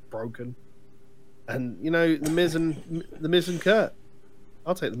one's broken. And the Miz and Kurt.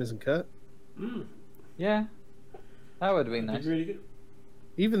 I'll take the Miz and Kurt. Yeah, that would have been nice. Really good.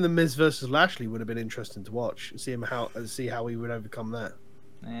 Even the Miz versus Lashley would have been interesting to watch. See how he would overcome that.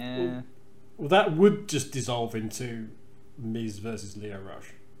 Well, that would just dissolve into Miz versus Leo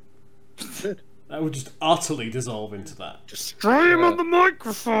Rush. Good. That would just utterly dissolve into that. Just scream on the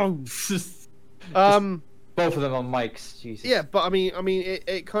microphone. Both of them on mics, Jesus. Yeah, but I mean,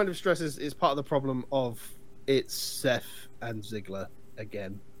 it kind of stresses is part of the problem of it's Seth and Ziggler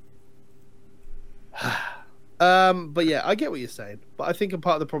again. But yeah, I get what you're saying. But I think a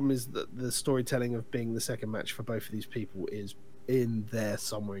part of the problem is that the storytelling of being the second match for both of these people is in there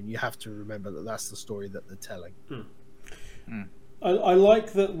somewhere, and you have to remember that that's the story that they're telling. I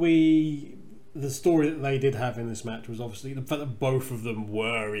like that the story that they did have in this match was obviously the fact that both of them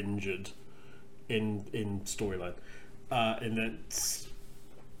were injured in storyline. In that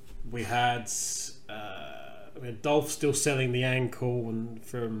we had Dolph still selling the ankle and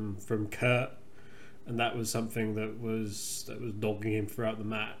from Kurt, and that was something that was dogging him throughout the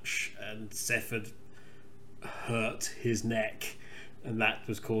match. And Seth had hurt his neck, and that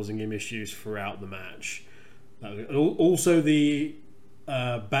was causing him issues throughout the match. Also, the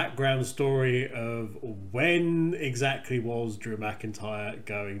background story of when exactly was Drew McIntyre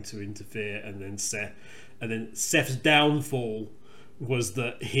going to interfere, and then Seth's downfall was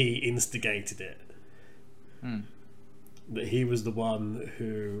that he instigated it. That he was the one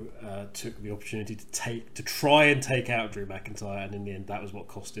who took the opportunity to try and take out Drew McIntyre, and in the end that was what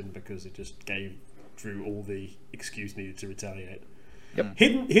cost him, because it just gave Drew all the excuse needed to retaliate. Yep.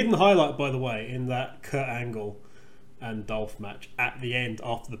 Hidden highlight, by the way, in that Kurt Angle and Dolph match at the end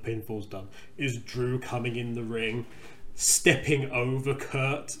after the pinfall's done is Drew coming in the ring, stepping over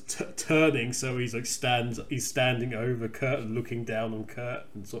Kurt, turning so he's he's standing over Kurt and looking down on Kurt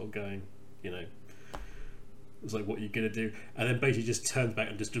and sort of going, It's like, what are you gonna do? And then basically just turns back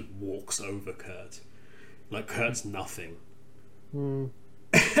and just walks over Kurt. Like Kurt's nothing.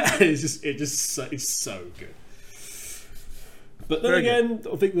 It's so good. But then again,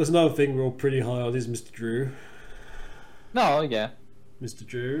 I think there's another thing we're all pretty high on is Mr. Drew. No, yeah. Mr.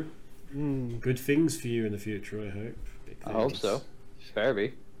 Drew. Good things for you in the future, I hope. I hope so. Fair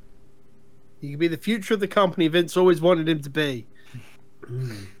be. He could be the future of the company Vince always wanted him to be.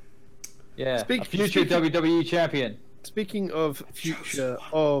 Yeah, a future WWE champion. Speaking of future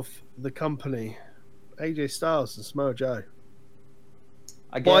of the company, AJ Styles and Samoa Joe.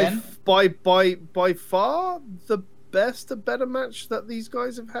 Again? By far the best, a better match that these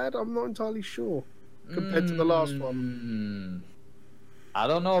guys have had? I'm not entirely sure compared to the last one. I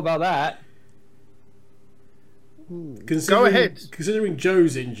don't know about that. Go ahead. Considering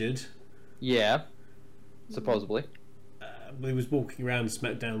Joe's injured. Yeah, supposedly. He was walking around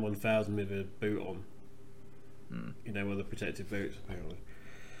SmackDown 1000 with a boot on. You know, one of the protective boots, apparently.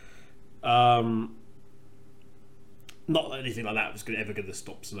 Not that anything like that was ever going to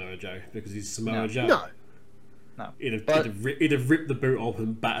stop Samoa Joe, because he's Samoa Joe. No. He'd have ripped the boot off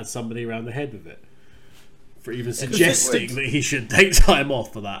and battered somebody around the head with it. For even suggesting that he should take time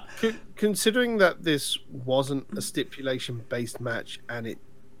off for that. Considering that this wasn't a stipulation-based match and it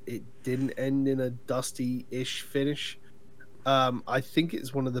didn't end in a dusty-ish finish, I think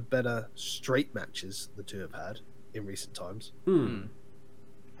it's one of the better straight matches the two have had in recent times. I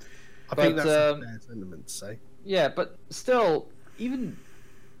think that's a fair sentiment to say. Yeah, but still, even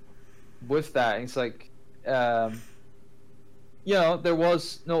with that, it's like, there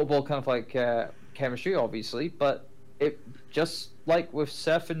was notable kind of like chemistry, obviously, but it just like with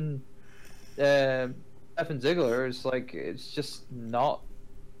Seth and Ziggler, it's just not,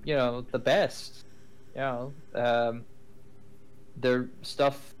 the best. Their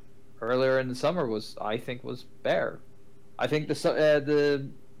stuff earlier in the summer was better. I think the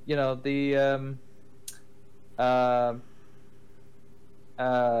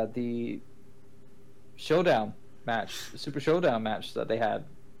showdown match, the Super Showdown match that they had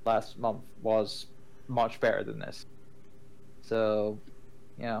last month was much better than this. So,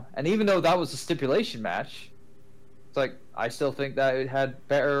 and even though that was a stipulation match, it's like I still think that it had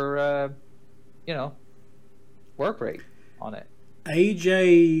better, work rate on it.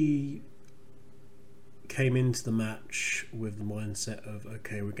 AJ came into the match with the mindset of,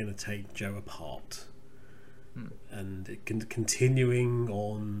 okay, we're going to take Joe apart. And it continuing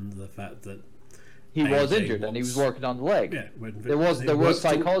on the fact that he was injured and he was working on the leg. Yeah, there was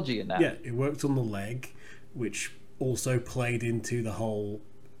psychology in that. Yeah, it worked on the leg, which also played into the whole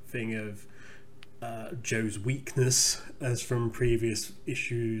thing of Joe's weakness as from previous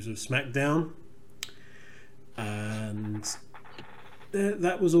issues of SmackDown. And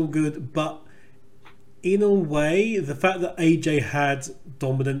that was all good, but in a way, the fact that AJ had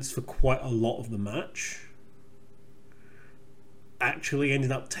dominance for quite a lot of the match actually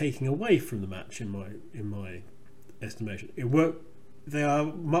ended up taking away from the match in my estimation. It worked. They are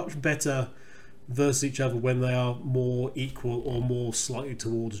much better versus each other when they are more equal or more slightly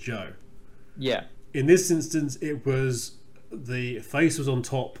towards Joe. Yeah. In this instance, it was the face was on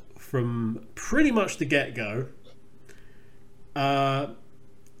top from pretty much the get-go.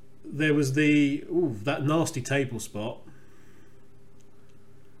 There was that nasty table spot.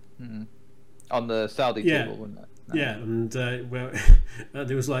 On the Saudi table, wasn't it? No. Yeah, and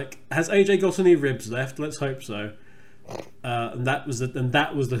it was like, has AJ got any ribs left? Let's hope so. And that was the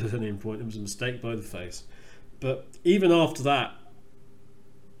turning point. It was a mistake by the face. But even after that,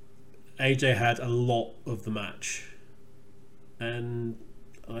 AJ had a lot of the match, and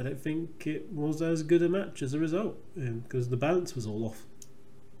I don't think it was as good a match as a result, because the balance was all off.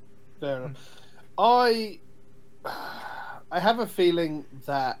 Fair enough. I have a feeling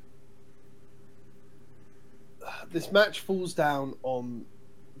that this match falls down on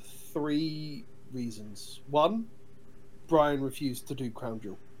 3 reasons. 1, Brian refused to do Crown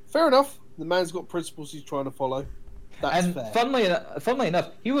Jewel. Fair enough. The man's got principles he's trying to follow. That's fair. Funnily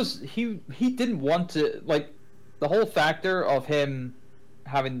enough, he didn't want to, like, the whole factor of him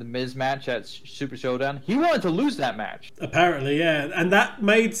having the Miz match at Super Showdown, he wanted to lose that match. Apparently, yeah, and that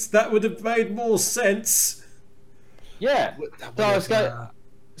would have made more sense. Yeah.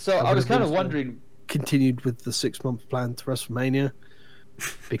 So I was kind of wondering. Continued with the 6-month plan to WrestleMania,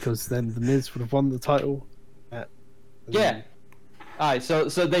 because then the Miz would have won the title. Yeah. Alright, so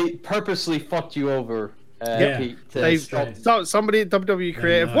they purposely fucked you over. Pete, somebody at WWE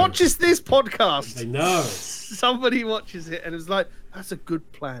Creative watches this podcast. They know. Somebody watches it and is like, "That's a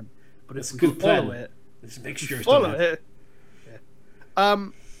good plan." But it's if we good follow it, let's make sure follow it.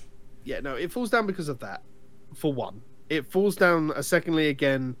 Yeah. No, it falls down because of that. for one. It falls down a secondly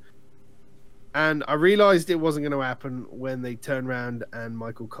again, and I realized it wasn't going to happen when they turned around and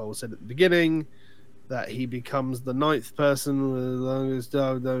Michael Cole said at the beginning that he becomes the 9th person with the longest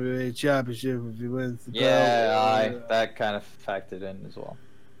WWE championship if he wins the belt. That kind of factored in as well.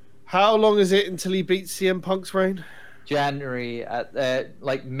 How long is it until he beats CM Punk's reign? January at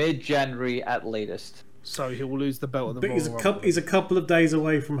like mid-January at latest. So he will lose the belt at the Royal Rumble. He's a couple of days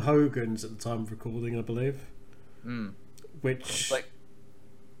away from Hogan's at the time of recording, I believe. Which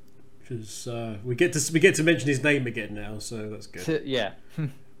is we get to mention his name again now, so that's good. Yeah.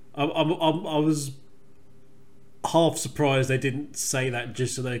 I was half surprised they didn't say that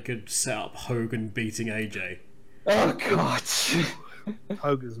just so they could set up Hogan beating AJ. Oh God.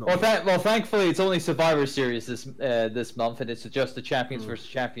 Hogan's not. Well, thankfully it's only Survivor Series this month, and it's just the champions versus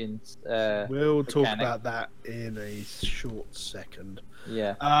champions. We'll talk about that in a short second.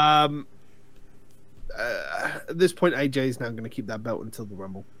 Yeah. At this point, AJ is now going to keep that belt until the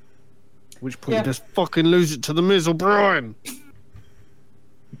Rumble. Which point he just fucking lose it to the Miz or Brian.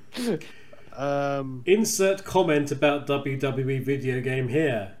 Insert comment about WWE video game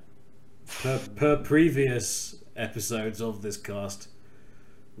here. Per previous episodes of this cast.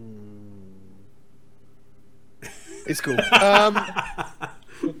 It's cool.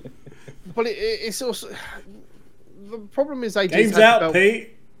 But it's also the problem is AJ's game's out,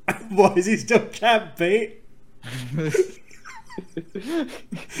 Pete. Why is he still champ, Pete?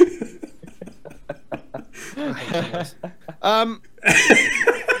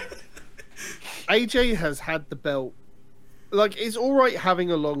 AJ has had the belt. Like, it's all right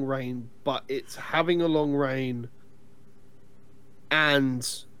having a long reign, but it's having a long reign and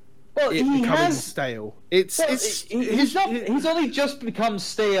it becoming stale. He's only just become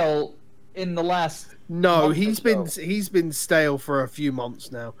stale in the last. No, he's been stale for a few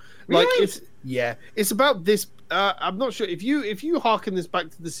months now. Like, really? It's about this. I'm not sure if you harken this back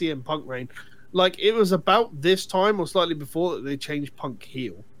to the CM Punk reign, like it was about this time or slightly before that they changed Punk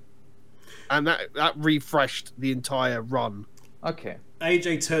heel, and that refreshed the entire run. Okay.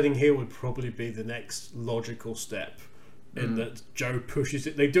 AJ turning heel would probably be the next logical step, in that Joe pushes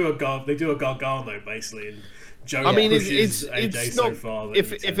it. They do a Gargano basically, and Joe pushes AJ so far. That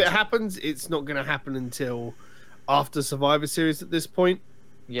if it happens, it's not going to happen until after Survivor Series at this point.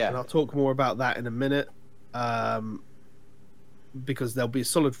 Yeah, and I'll talk more about that in a minute, because there'll be a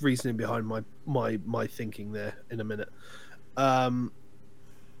solid reasoning behind my thinking there in a minute. I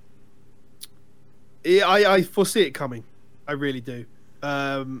foresee it coming. I really do.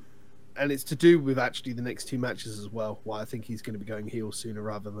 And it's to do with actually the next two matches as well, why I think he's going to be going heel sooner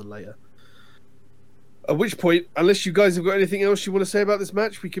rather than later. At which point, unless you guys have got anything else you want to say about this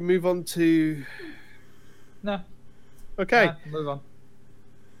match, we can move on to... No. Okay. Move on.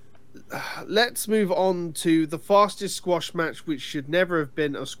 Let's move on to the fastest squash match, which should never have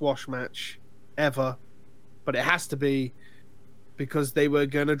been a squash match, ever. But it has to be, because they were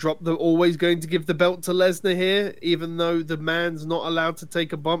going to always going to give the belt to Lesnar here, even though the man's not allowed to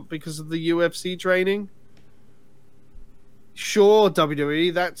take a bump because of the UFC training. Sure,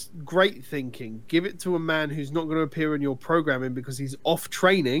 WWE, that's great thinking. Give it to a man who's not going to appear in your programming because he's off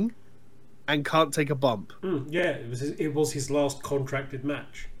training and can't take a bump. Yeah, it was his last contracted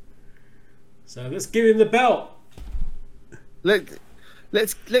match. So let's give him the belt.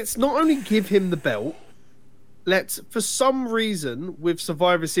 Let's not only give him the belt. Let's, for some reason, with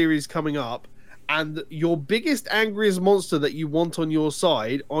Survivor Series coming up, and your biggest, angriest monster that you want on your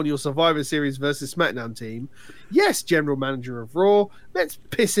side on your Survivor Series versus SmackDown team, yes, General Manager of Raw, let's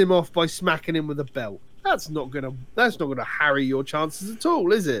piss him off by smacking him with a belt. That's not gonna harry your chances at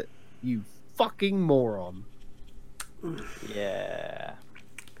all, is it? You fucking moron. Yeah.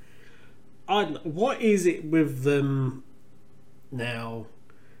 What is it with them now?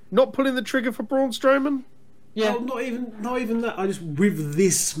 Not pulling the trigger for Braun Strowman? Yeah. No, not even that. I just with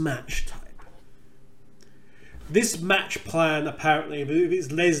this match type. This match plan, apparently, if it's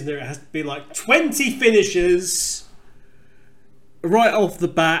Lesnar, it has to be like 20 finishes right off the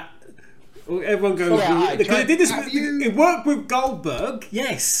bat. Everyone goes, because it did this. It worked with Goldberg.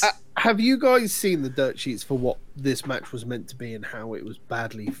 Yes. Have you guys seen the dirt sheets for what this match was meant to be and how it was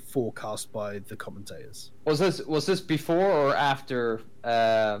badly forecast by the commentators? Was this before or after,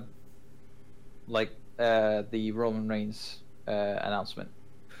 the Roman Reigns announcement?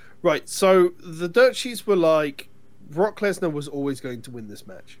 Right, so the dirt sheets were like, Brock Lesnar was always going to win this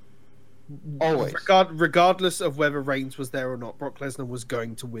match. Always. Regardless of whether Reigns was there or not, Brock Lesnar was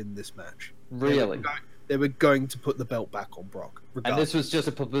going to win this match. Really? They were going to put the belt back on Brock. And this was just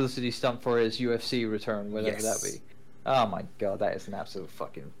a publicity stunt for his UFC return, whatever that be. Oh my god, that is an absolute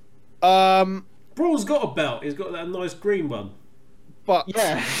fucking... Braun's got a belt. He's got that nice green one. But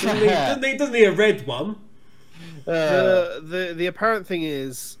Yeah. Doesn't he a red one? the apparent thing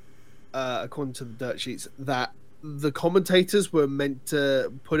is, according to the dirt sheets, that the commentators were meant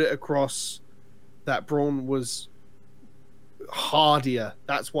to put it across that Braun was hardier.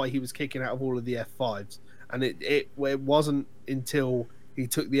 That's why he was kicking out of all of the F5s. And it wasn't until he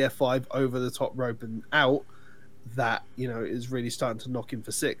took the F5 over the top rope and out that, you know, is really starting to knock him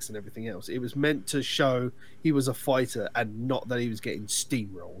for 6 and everything else. It was meant to show he was a fighter and not that he was getting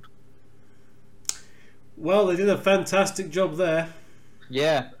steamrolled. Well, they did a fantastic job there.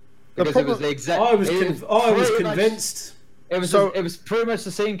 Yeah. Because it was the exact... I was convinced. It was pretty much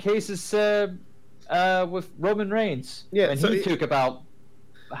the same case as with Roman Reigns. Yeah, and he took about...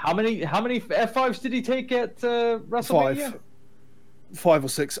 How many F5s did he take at WrestleMania? 5 or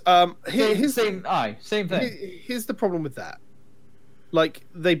 6. Same thing. Here's the problem with that. Like,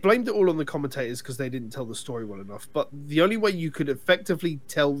 they blamed it all on the commentators because they didn't tell the story well enough. But the only way you could effectively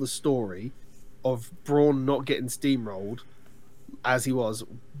tell the story of Braun not getting steamrolled as he was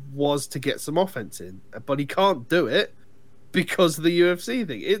to get some offense in. But he can't do it because of the UFC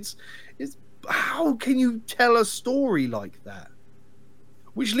thing. It's how can you tell a story like that?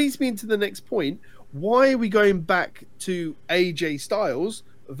 Which leads me into the next point. Why are we going back to AJ Styles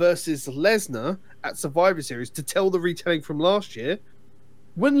versus Lesnar at Survivor Series to tell the retelling from last year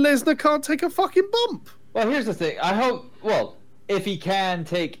when Lesnar can't take a fucking bump? Well, here's the thing. I hope, if he can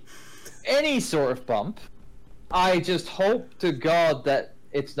take any sort of bump, I just hope to God that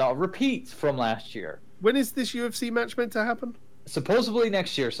it's not a repeat from last year. When is this UFC match meant to happen? Supposedly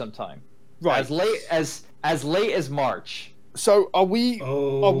next year sometime. Right. As late as March. So are we?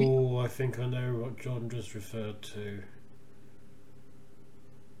 I think I know what John just referred to.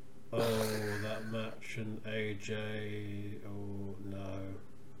 Oh, that match and AJ. Oh no.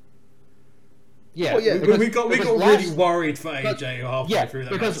 Yeah, well, yeah. We got really worried for AJ halfway through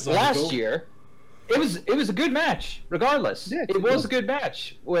that match. Because last year, it was a good match. Regardless, yeah, it was a good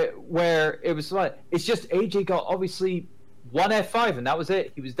match where it was like it's just AJ got obviously one F5 and that was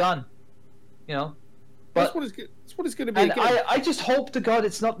it. He was done. You know. But that's what it's going to be. And again. I just hope to God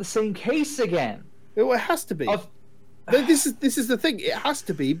it's not the same case again. It has to be. This is the thing. It has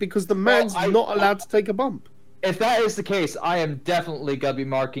to be because the man's not allowed to take a bump. If that is the case, I am definitely going to be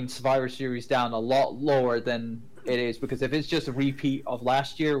marking Survivor Series down a lot lower than it is, because if it's just a repeat of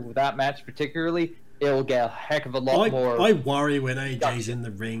last year with that match particularly, it'll get a heck of a lot more. I worry when AJ's in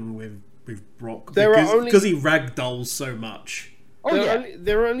the ring with Brock because he ragdolls so much.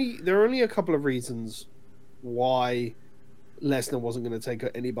 There are only a couple of reasons why Lesnar wasn't going to take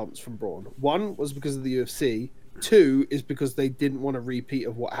any bumps from Braun. One was because of the UFC. 2 is because they didn't want a repeat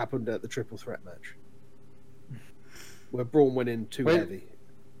of what happened at the Triple Threat match, where Braun went in too heavy.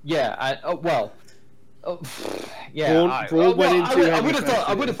 Yeah, Braun went in too heavy. I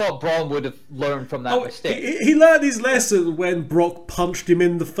would have thought Braun would have learned from that mistake. He learned his lesson when Brock punched him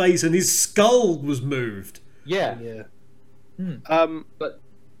in the face and his skull was moved. Yeah.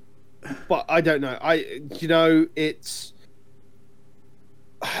 But I don't know. I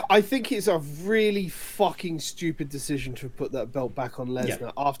think it's a really fucking stupid decision to put that belt back on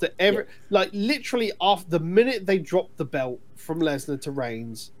Lesnar after literally after the minute they dropped the belt from Lesnar to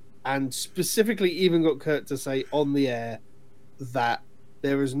Reigns, and specifically even got Kurt to say on the air that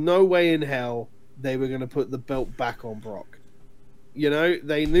there is no way in hell they were going to put the belt back on Brock. You know,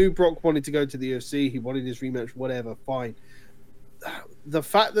 they knew Brock wanted to go to the UFC. He wanted his rematch, whatever, fine. The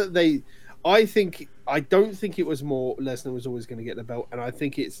fact that I don't think it was more Lesnar was always going to get the belt, and I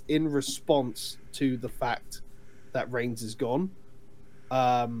think it's in response to the fact that Reigns is gone.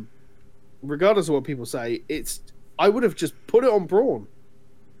 Regardless of what people say, I would have just put it on Braun.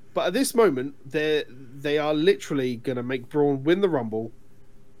 But at this moment, they are literally going to make Braun win the Rumble,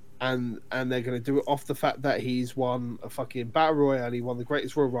 and they're going to do it off the fact that he's won a fucking Battle Royale, he won the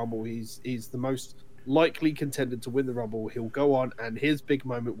greatest Royal Rumble, he's the most likely contender to win the Rumble. He'll go on, and his big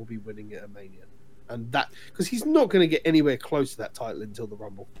moment will be winning it at Mania. And that, because he's not going to get anywhere close to that title until the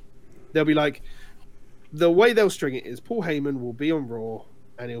Rumble. They'll be like, the way they'll string it is Paul Heyman will be on Raw,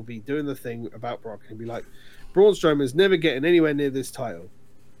 and he'll be doing the thing about Brock, and he'll be like, Braun Strowman's never getting anywhere near this title.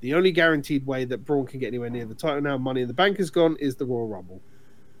 The only guaranteed way that Braun can get anywhere near the title now, Money in the Bank is gone, is the Royal Rumble.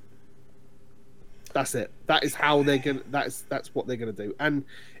 That's it. That is how they're gonna. That's what they're gonna do, and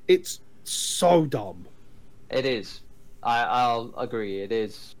it's so dumb. It is. I'll agree. It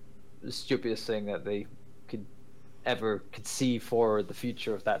is the stupidest thing that they could ever conceive for the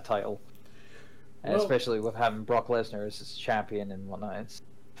future of that title, and especially with having Brock Lesnar as his champion and whatnot. It's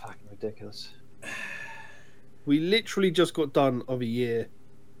fucking ridiculous. We literally just got done of a year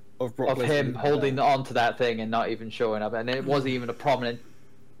of Brock of Lesnar him holding on to that thing and not even showing up, and it wasn't even a prominent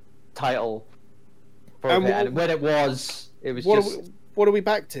title for him. And when it was just. What are we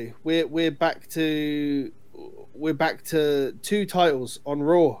back to? We're back to 2 titles on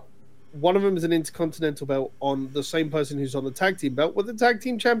Raw. One of them is an Intercontinental belt on the same person who's on the tag team belt, where the tag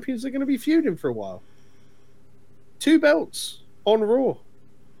team champions are going to be feuding for a while. 2 belts on Raw.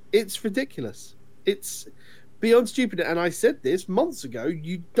 It's ridiculous. It's beyond stupid. And I said this months ago.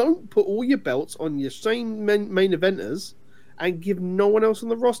 You don't put all your belts on your same main eventers and give no one else on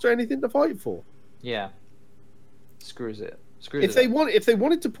the roster anything to fight for. Yeah. Screws it. If they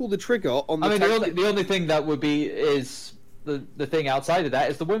wanted to pull the trigger on the only thing that would be is the thing outside of that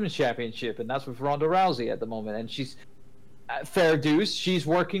is the women's championship, and that's with Ronda Rousey at the moment, and she's fair dues. She's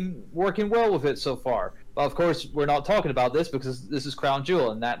working well with it so far. But of course, we're not talking about this because this is Crown Jewel,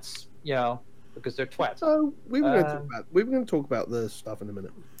 and that's because they're twats. So we were going to talk about the stuff in a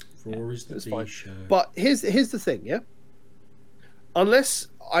minute. Is the show. But here's the thing, yeah. Unless,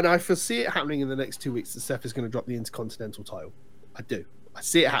 and I foresee it happening in the next 2 weeks, that Seth is going to drop the Intercontinental title. I do. I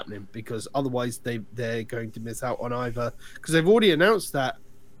see it happening because otherwise they're going to miss out on either. Because they've already announced that.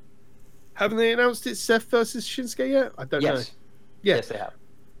 Haven't they announced it's Seth versus Shinsuke yet? I don't know. Yeah. Yes, they have.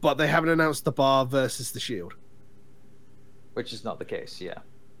 But they haven't announced the Bar versus the Shield. Which is not the case, yeah.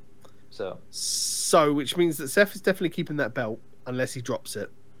 So, which means that Seth is definitely keeping that belt unless he drops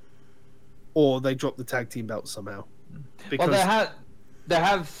it. Or they drop the tag team belt somehow. Because... Well, they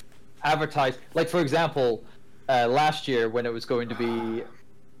have advertised, like for example, last year when it was going to be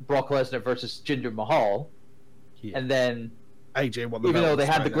Brock Lesnar versus Jinder Mahal, and then AJ won the even belt though they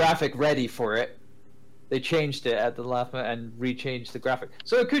had the graphic ready for it, they changed it at the last minute and rechanged the graphic.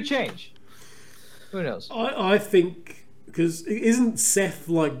 So it could change. Who knows? I think because isn't Seth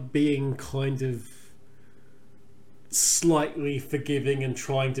like being kind of slightly forgiving and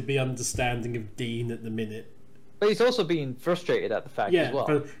trying to be understanding of Dean at the minute? But he's also being frustrated at the fact as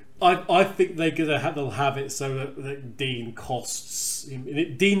well. But I think they'll have it so that Dean costs him.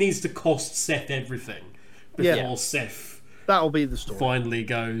 Dean needs to cost Seth everything before Seth. That'll be the story. Finally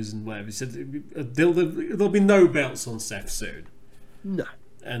goes and whatever. He said there'll be no belts on Seth soon. No.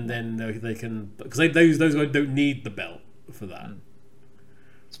 And then they can, because those guys don't need the belt for that.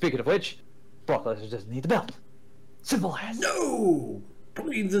 Speaking of which, Brock Lesnar doesn't need the belt. Simple as. No. Brock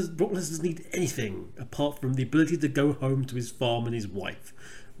Lesnar doesn't need anything apart from the ability to go home to his farm and his wife.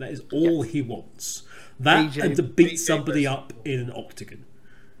 That is all he wants. That AJ, and to beat somebody up in an octagon.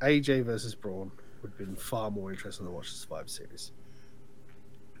 AJ versus Braun would have been far more interesting to watch the Survivor Series.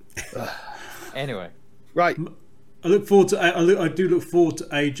 Anyway, right. I do look forward to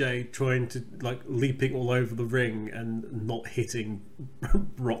AJ trying to leaping all over the ring and not hitting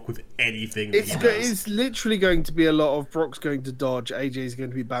Brock with anything. It's literally going to be a lot of Brock's going to dodge, AJ's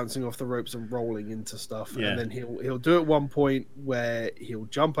going to be bouncing off the ropes and rolling into stuff, and then he'll do at one point where he'll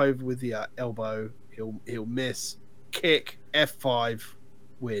jump over with the elbow, he'll miss, kick, F5,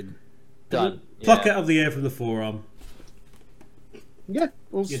 win, done. Pluck out of the air from the forearm. Yeah,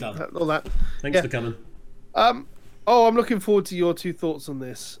 all that. Thanks for coming. I'm looking forward to your 2 thoughts on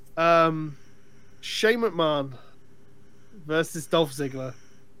this. Shane McMahon versus Dolph Ziggler.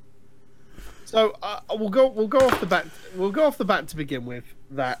 So we'll go off the bat. We'll go off the bat to begin with.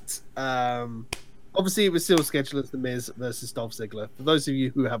 That obviously it was still scheduled as The Miz versus Dolph Ziggler. For those of you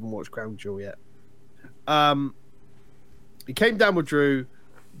who haven't watched Crown Jewel yet, he came down with Drew.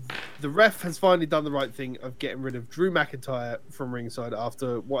 The ref has finally done the right thing of getting rid of Drew McIntyre from ringside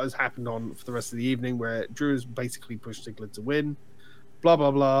after what has happened on for the rest of the evening, where Drew has basically pushed Ziggler to win. Blah, blah,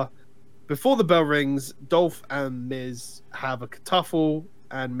 blah. Before the bell rings, Dolph and Miz have a kerfuffle,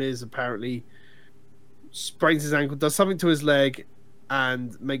 and Miz apparently sprains his ankle, does something to his leg,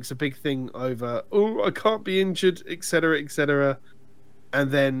 and makes a big thing over, I can't be injured, etc., etc.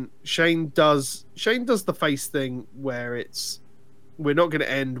 And then Shane does the face thing where we're not going to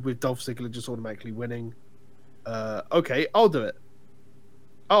end with Dolph Ziggler just automatically winning. Okay, I'll do it.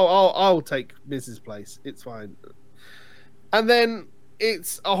 I'll take Miz's place. It's fine. And then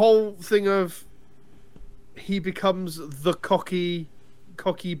it's a whole thing of he becomes the cocky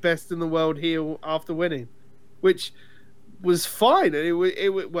best in the world heel after winning, which was fine. And it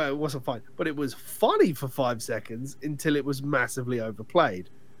wasn't fine, but it was funny for 5 seconds until it was massively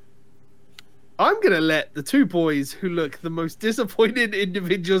overplayed. I'm going to let the 2 boys who look the most disappointed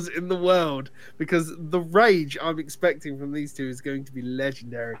individuals in the world, because the rage I'm expecting from these 2 is going to be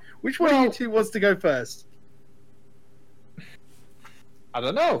legendary. Which one of you 2 wants to go first? I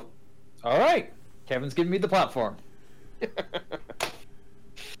don't know. All right. Kevin's giving me the platform.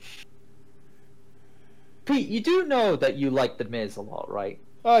 Pete, you do know that you like The Miz a lot, right?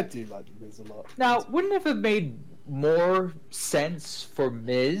 I do like the Miz a lot. Now, wouldn't it have made more sense for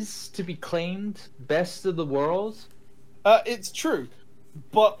Miz to be claimed best of the world? It's true,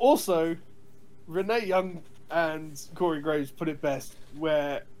 but also Renee Young and Corey Graves put it best,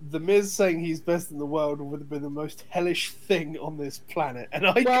 where the Miz saying he's best in the world would have been the most hellish thing on this planet, and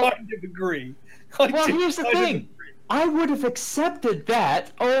I kind of agree. Here's the thing: I would have accepted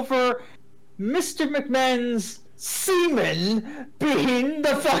that over Mr. McMahon's semen being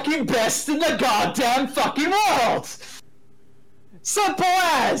the fucking best in the goddamn fucking world. Simple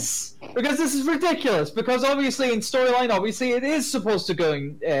as! Because this is ridiculous. Because obviously in storyline, it is supposed to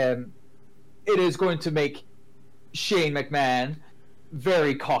it is going to make Shane McMahon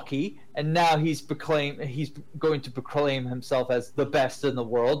very cocky, and now he's going to proclaim himself as the best in the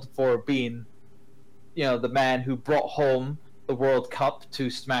world for being, the man who brought home the World Cup to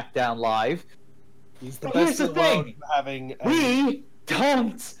SmackDown Live. He's the best in the world having we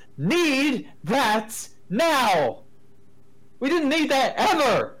don't need that now. We didn't need that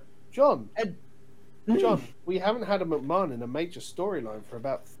ever. John, we haven't had a McMahon in a major storyline for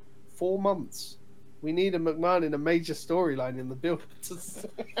about 4 months. We need a McMahon in a major storyline in the build.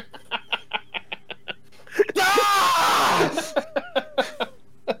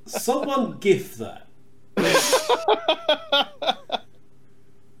 Someone gif that.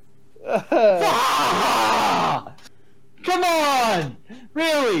 Come on!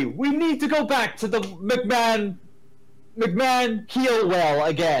 Really? We need to go back to the McMahon heel well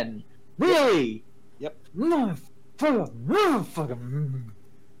again. Really? Yep.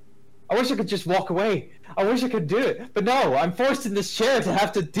 I wish I could just walk away. I wish I could do it. But no, I'm forced in this chair to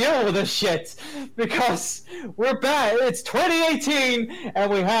have to deal with this shit. Because we're back. It's 2018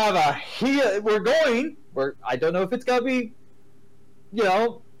 and we have a heel. I don't know if it's gonna be,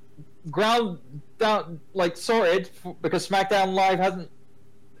 ground down, sorted, because SmackDown Live hasn't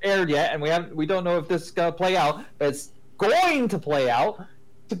aired yet, and we don't know if this is gonna play out, but it's going to play out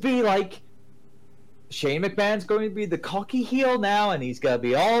to be like Shane McMahon's going to be the cocky heel now, and he's gonna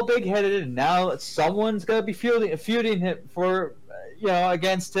be all big-headed, and now someone's gonna be feuding him for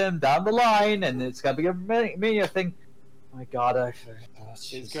against him down the line, and it's gonna be a Mania thing. Oh my God,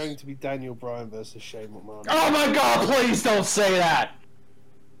 it's going to be Daniel Bryan versus Shane McMahon. Oh my God! Please don't say that.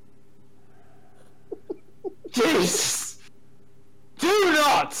 Jesus! Do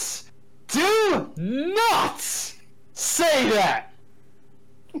not say that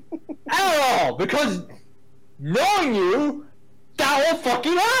at all, because knowing you, that will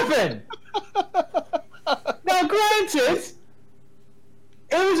fucking happen. Now, granted,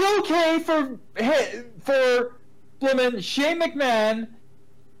 it was okay for blimmin' Shane McMahon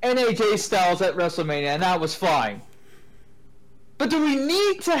and AJ Styles at WrestleMania, and that was fine. But do we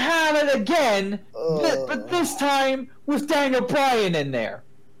need to have it again, but this time with Daniel Bryan in there?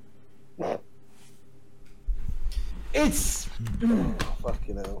 It's...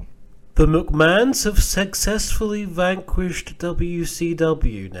 fucking hell. The McMahons have successfully vanquished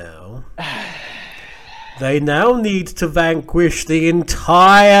WCW now. They now need to vanquish the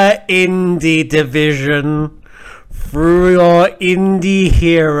entire indie division through your indie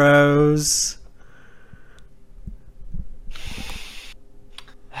heroes.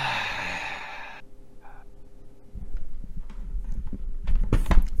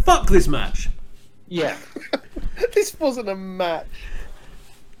 Fuck this match. Yeah. This wasn't a match.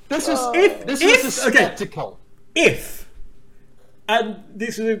 This was a spectacle. And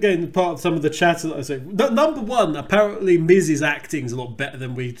this is again part of some of the chatter that I said. Number one, apparently Miz's acting is a lot better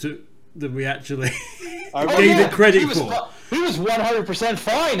than we actually gave it credit for. He was 100%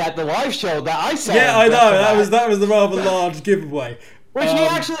 fine at the live show that I saw. Yeah, I know that was the rather large giveaway. Which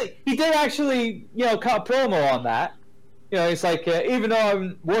he did actually cut a promo on that. It's like even though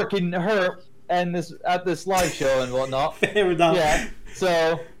I'm working her and at this live show and whatnot. Fair enough. Yeah.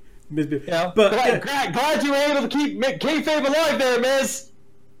 So. But glad you were able to keep kayfabe alive there, Miz.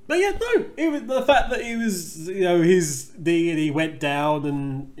 But yeah, no, even the fact that he was, his knee and he went down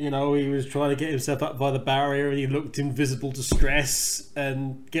and, he was trying to get himself up by the barrier and he looked invisible to stress,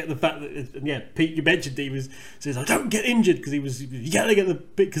 and get the fact that, Pete, you mentioned he says, I don't get injured, because he was yelling at the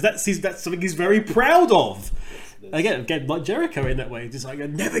bit, because that's something he's very proud of. Again, like Jericho in that way, just like, I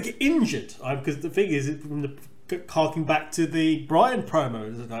never get injured. Because the thing is, from the harking back to the Bryan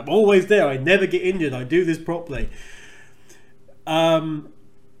promo, I'm always there, I never get injured, I do this properly.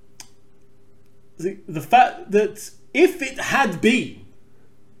 The fact that if it had been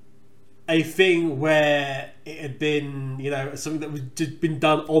a thing where it had been, something that was just been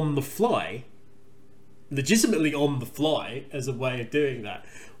done on the fly, legitimately on the fly as a way of doing that,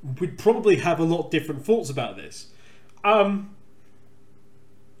 we'd probably have a lot different thoughts about this.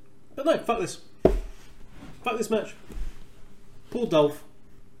 But no, fuck this. Fuck this match. Poor Dolph.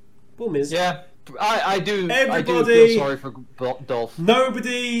 Poor Miz. Yeah, I do. Everybody, I do feel sorry for Dolph.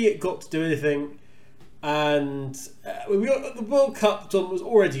 Nobody got to do anything, and the World Cup was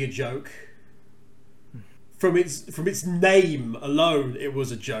already a joke. From its name alone, it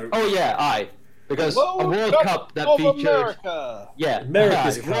was a joke. Oh yeah, because a World Cup that of featured America.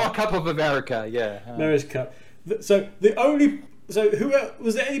 America's Cup. World Cup of America. Yeah, America's Cup. So who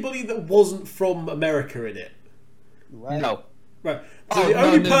was there anybody that wasn't from America in it? Right. No. Right. So the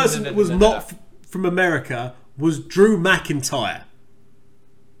only person that was not from America was Drew McIntyre.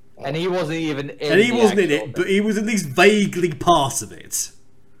 And he wasn't even in And he wasn't in it, but he was at least vaguely part of it.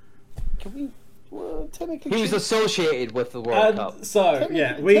 Can we? Well, technically, he was associated with the World Cup. So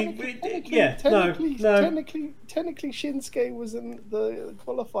technically, technically, Shinsuke was in the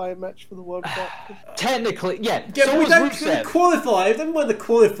qualifying match for the World Cup. Technically, yeah. Yeah, so but was we don't Rusev. qualify. Never mind the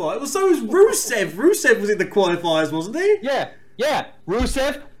qualifier. Well, so was Rusev. Rusev was in the qualifiers, wasn't he? Yeah.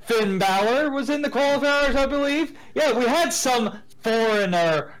 Rusev, Finn Balor was in the qualifiers, I believe. Yeah, we had some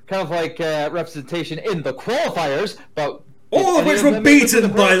foreigner kind of like representation in the qualifiers, but all of which were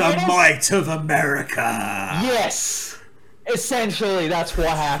beaten by the might of America. Yes, essentially that's what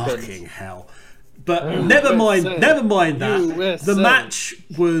happened. Fucking hell! But never mind that. USA.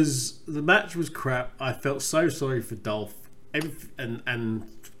 The match was crap. I felt so sorry for Dolph and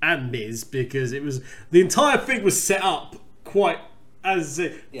Miz because it was the entire thing was set up quite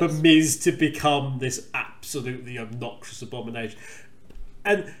for Miz to become this absolutely obnoxious abomination,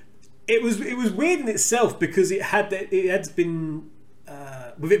 and it was weird in itself because it had been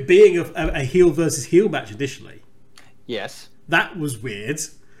with it being a heel versus heel match initially. Yes, that was weird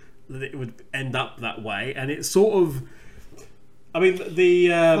that it would end up that way, and it sort of. I mean,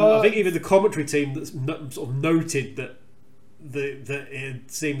 I think even the commentary team sort of noted that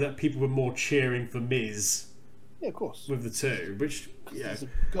it seemed that people were more cheering for Miz. Yeah, of course. With the two, which he's a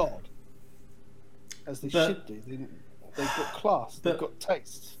god, as they should do. They've got class. They've got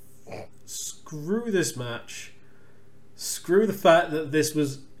taste. Screw this match. Screw the fact that this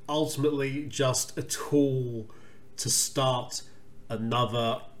was ultimately just a tool to start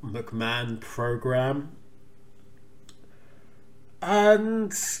another McMahon program.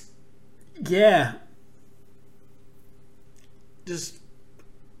 And yeah, just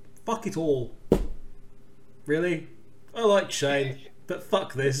fuck it all. Really? I like Shane, but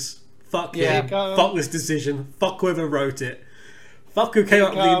fuck this. Fuck him. Fuck this decision. Fuck whoever wrote it. Fuck who came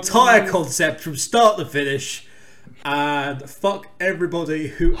up with the entire concept from start to finish. And fuck everybody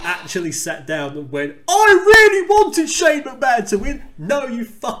who actually sat down and went, I really wanted Shane McMahon to win. No, you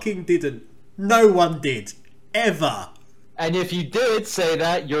fucking didn't. No one did. Ever. And if you did say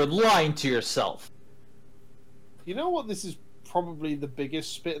that, you're lying to yourself. You know what this is probably the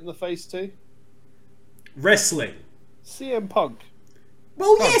biggest spit in the face to? Wrestling. CM Punk.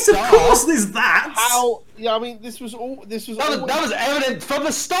 Well, yes, of course there's that. How? Yeah, I mean, this was that was evident from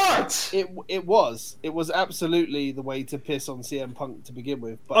the start. It was absolutely the way to piss on CM Punk to begin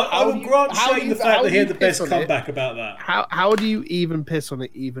with. But I will grant Shane the fact that he had the best comeback about that. How do you even piss on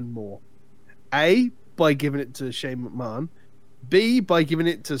it even more? A, by giving it to Shane McMahon. B, by giving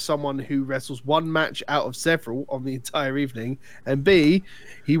it to someone who wrestles one match out of several on the entire evening. And B,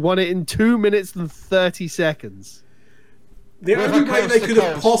 he won it in 2 minutes and 30 seconds. The only way they could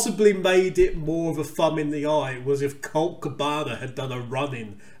have possibly made it more of a thumb in the eye was if Colt Cabana had done a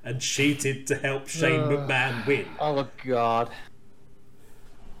run-in and cheated to help Shane McMahon win. Oh, God.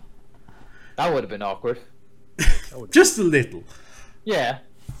 That would have been awkward. Just a little. Yeah.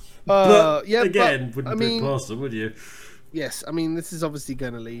 But again, wouldn't put it past them, would you? Yes, I mean, this is obviously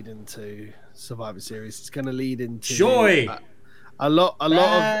going to lead into Survivor Series. It's going to lead into joy. A lot of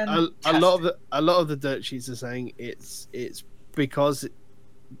the dirt sheets are saying it's because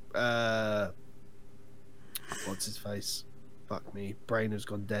what's his face? Fuck me, brain has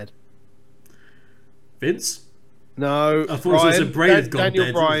gone dead. Vince? No, I thought it said brain had gone Daniel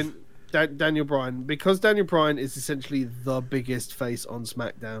dead. Bryan. Daniel Bryan, because Daniel Bryan is essentially the biggest face on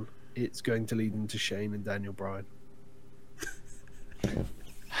SmackDown. It's going to lead into Shane and Daniel Bryan.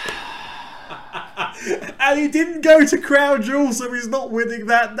 And he didn't go to Crown Jewel, so he's not winning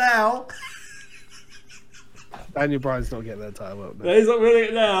that now. Daniel Bryan's not getting that title. No, he's not winning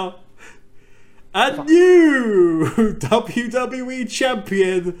it now. And new WWE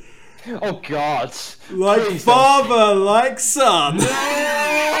champion. Oh, God. Like Please father, like son. No!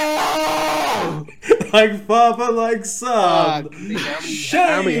 Like father, like son.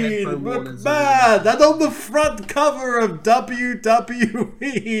 Shane McMahon. And on the front cover of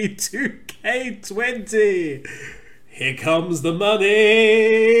WWE 2K20, Here comes the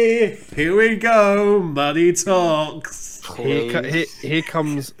money. Here we go. Money talks. Here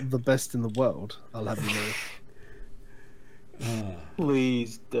comes the best in the world. I'll have you know.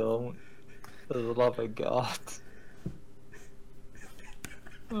 Please don't. For the love of God.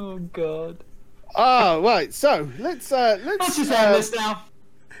 Oh God. Ah, right. So let's Let's just end this now.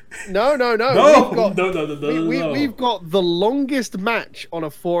 No. No. We've got the longest match on a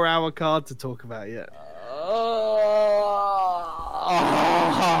 4-hour card to talk about yet.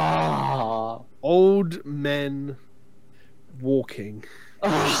 Old men walking.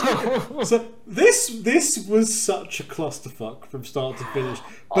 So this was such a clusterfuck from start to finish.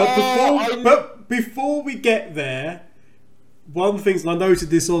 But before we get there, one thing, and I noted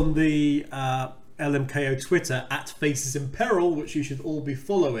this on the LMKO Twitter @Faces in Peril, which you should all be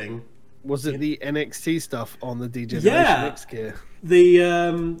following. Was it the NXT stuff on the D-Generation X gear?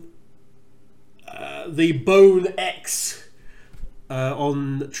 The Bone X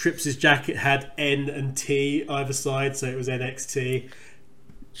on Trips' jacket had N and T either side, so it was NXT.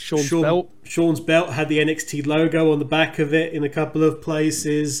 Sean's belt had the NXT logo on the back of it in a couple of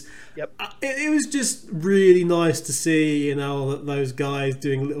places. Yep. It was just really nice to see, you know, that those guys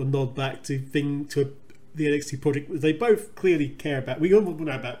doing a little nod back to the NXT project they both clearly care about. We all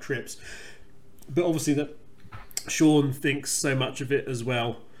know about Trips, but obviously that Sean thinks so much of it as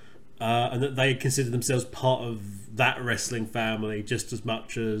well, and that they consider themselves part of that wrestling family just as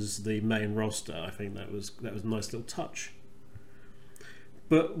much as the main roster. I think that was a nice little touch.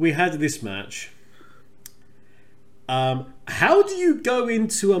 But we had this match. How do you go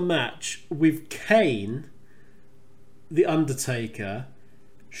into a match with Kane, The Undertaker,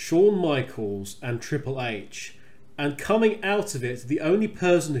 Shawn Michaels, and Triple H, and coming out of it, the only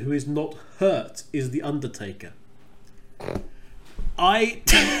person who is not hurt is The Undertaker? I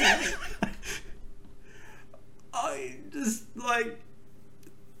just like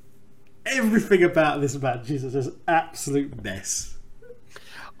everything about this match is just an absolute mess.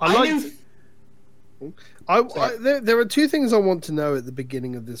 There are two things I want to know at the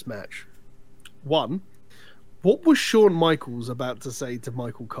beginning of this match. One, what was Shawn Michaels about to say to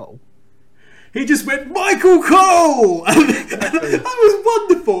Michael Cole? He just went, Michael Cole! And that was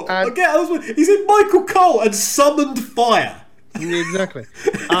wonderful. He said Michael Cole and summoned fire. Exactly.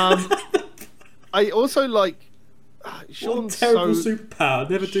 I also like Sean's terrible superpower.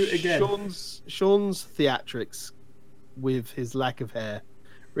 Never do it again. Sean's theatrics with his lack of hair,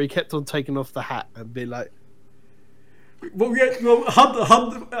 where he kept on taking off the hat and being like,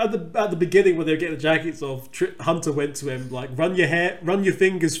 Hunter at the beginning when they were getting the jackets off, Hunter went to him like, run your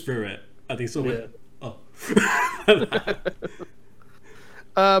fingers through it, and he sort of went,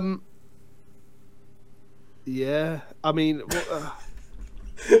 oh. Yeah, I mean,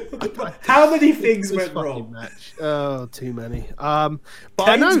 how many things went wrong? Match. Oh, too many. But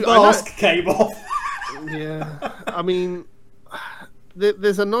Kane's mask came off. Yeah, I mean,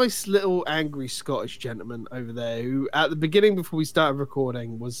 there's a nice little angry Scottish gentleman over there who, at the beginning, before we started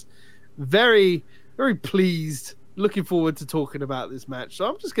recording, was very, very pleased, looking forward to talking about this match. So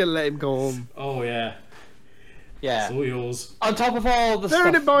I'm just going to let him go on. Oh yeah, yeah, it's all yours. On top of all the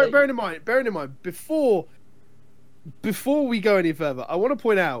bearing in mind, before we go any further, I want to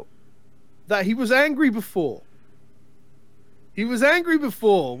point out that he was angry before. He was angry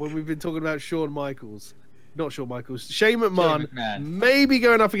before when we've been talking about Shane McMahon maybe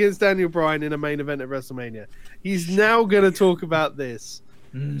going up against Daniel Bryan in a main event at WrestleMania. He's now going to talk about this.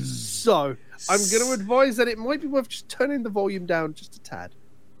 So I'm going to advise that it might be worth just turning the volume down just a tad.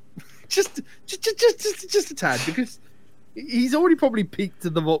 just a tad, because he's already probably peaked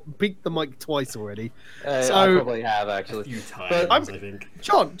the mic twice already. I probably have actually. A few times, I think.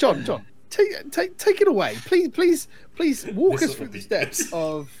 John, take it away, please walk us through the steps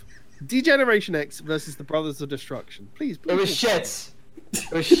of D-Generation X versus the Brothers of Destruction. Please. It was shit.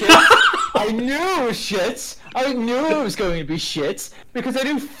 I knew it was shit. I knew it was going to be shit because I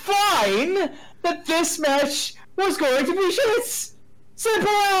knew fine that this match was going to be shit. Simple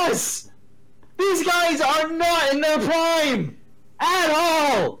as. These guys are not in their prime at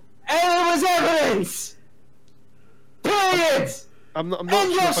all, and it was evidence. Period. I'm not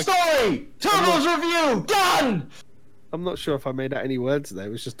End sure of story. Turbo's review done. I'm not sure if I made out any words there. It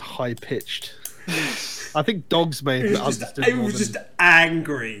was just high pitched. I think dogs may have understood. It was just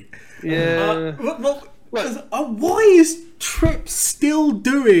angry. Yeah. Why is Tripp still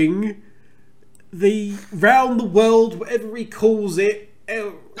doing the round the world, whatever he calls it?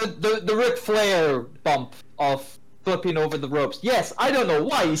 The Ric Flair bump of flipping over the ropes. Yes, I don't know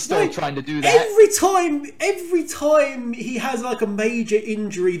why he's still trying to do that. Every time he has like a major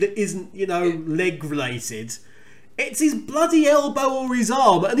injury that isn't, leg related, It's his bloody elbow or his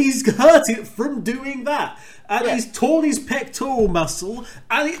arm, and he's hurt it from doing that. And he's torn his pectoral muscle,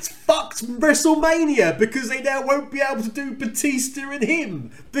 and it's fucked WrestleMania because they now won't be able to do Batista and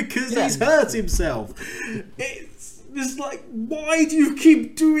him because he's hurt himself. It's just like, why do you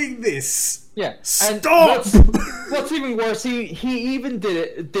keep doing this? Yeah, stop. What's even worse, he even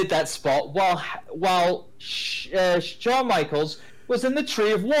did that spot while Shawn Michaels was in the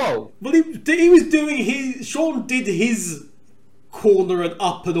Tree of Woe. Well, he was doing his. Shawn did his corner and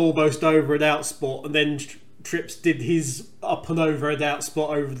up and almost over and out spot, and then Trips did his up and over and out spot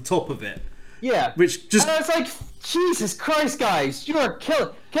over the top of it. Yeah, which just. And it's like, Jesus Christ, guys, you are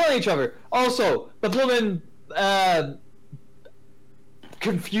killing each other. Also, the blooming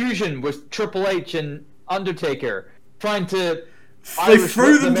confusion with Triple H and Undertaker trying to. They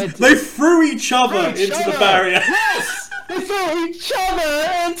threw each other into the barrier. Yes! They threw each other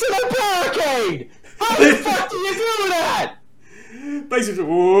into the barricade! How the fuck do you do that? Basically,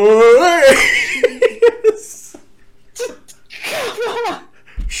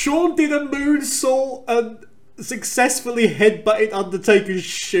 Shawn did a moonsault and successfully headbutted Undertaker's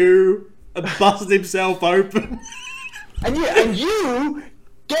shoe and busted himself open. And you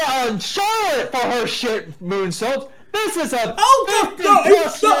get on Charlotte for her shit moonsault. This is a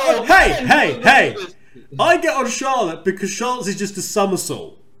Hey! I get on Charlotte because Charlotte's is just a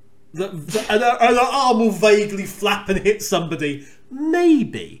somersault. And her arm will vaguely flap and hit somebody.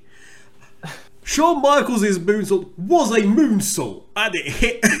 Maybe. Shawn Michaels' moonsault was a moonsault, and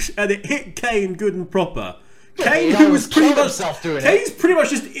it hit Kane good and proper. Kane, who was Kane's pretty much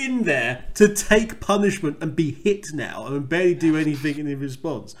just in there to take punishment and be hit now and barely do anything in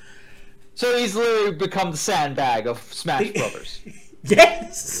response. So he's literally become the sandbag of Smash Brothers.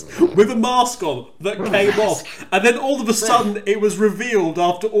 Yes! With a mask on that came off. And then all of a sudden it was revealed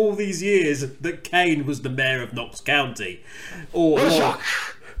after all these years that Kane was the mayor of Knox County.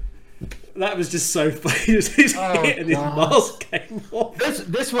 That was just so funny. His hit and his mask came off. This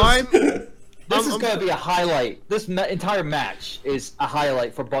is going to be a highlight. This entire match is a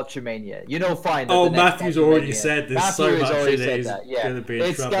highlight for Botchamania. You know, fine. Matthew's already said there's so much in it. Yeah. Going to be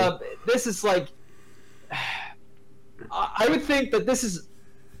in trouble. This is like... I would think that this is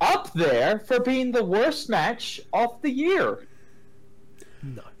up there for being the worst match of the year.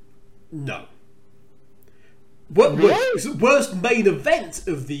 No. Worst main event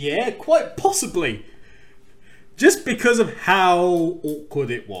of the year? Quite possibly. Just because of how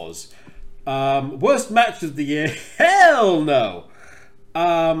awkward it was. Worst match of the year? Hell no.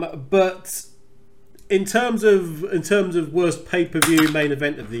 But in terms of worst pay-per-view main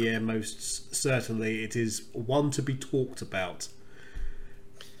event of the year, most certainly it is one to be talked about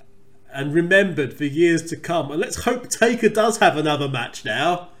and remembered for years to come. And let's hope Taker does have another match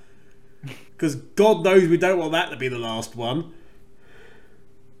now, because God knows we don't want that to be the last one.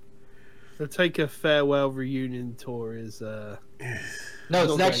 The Taker farewell reunion tour is no,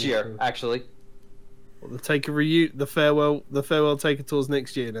 it's next year actually. Well, the farewell Taker tour's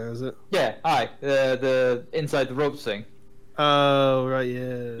next year now, is it? Yeah, the inside the ropes thing. Oh right,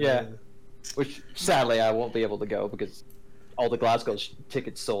 yeah. Yeah, which sadly I won't be able to go because all the Glasgow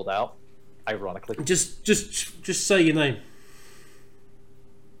tickets sold out. Ironically, just say your name.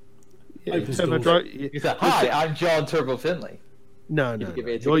 Yeah, Hi, I'm John Turbo Finley. No.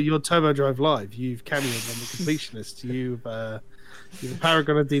 You're Turbo Drive Live. You've cameoed on the Completionist. You've the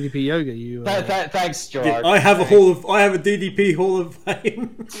Paragon of DDP Yoga. Thanks, Gerard. Yeah, I have a DDP Hall of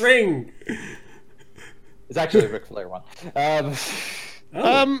Fame ring. It's actually a Ric Flair one.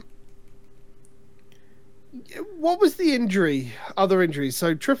 What was the injury? Other injuries.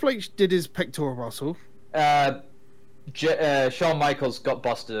 So Triple H did his pectoral muscle. Shawn Michaels got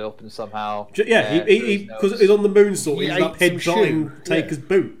busted open somehow. Yeah, he because he's on the moonsault. He's up headshotting Taker's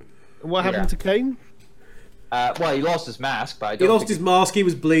boot. And what happened to Kane? Well, he lost his mask, but he lost his mask. He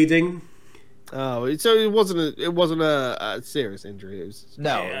was bleeding. Oh, so it wasn't a serious injury. It was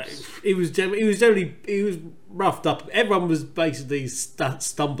he was roughed up. Everyone was basically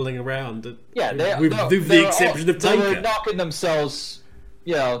stumbling around. With the exception of Taker. They were knocking themselves,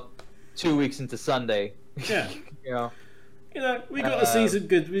 2 weeks into Sunday. Yeah. We got to see some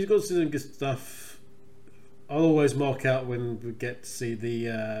good. We got to see some good stuff. I'll always mark out when we get to see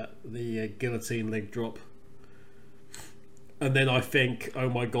the guillotine leg drop. And then I think, oh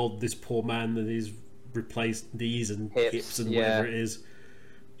my god, this poor man and his replaced knees and hips and whatever it is.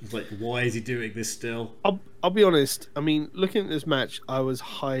 It's like, why is he doing this still? I'll be honest. I mean, looking at this match, I was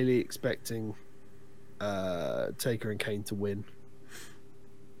highly expecting Taker and Kane to win.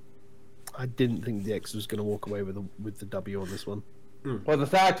 I didn't think the X was going to walk away with the W on this one. Well, the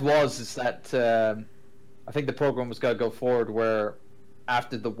fact is that I think the program was going to go forward where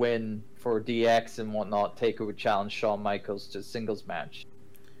after the win for DX and whatnot, Taker would challenge Shawn Michaels to a singles match,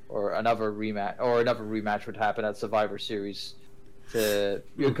 or another rematch would happen at Survivor Series.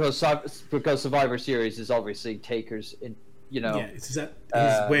 Because Survivor Series is obviously Taker's it's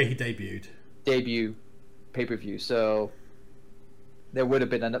where he debut pay-per-view, so there would have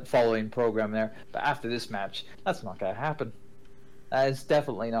been a following program there. But after this match, that's not going to happen. That is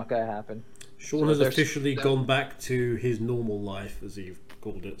definitely not going to happen. Shawn has officially gone back to his normal life, as you've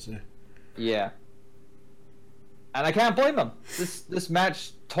called it. So. Yeah, and I can't blame him. This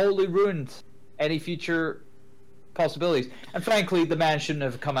match totally ruined any future possibilities, and frankly, the man shouldn't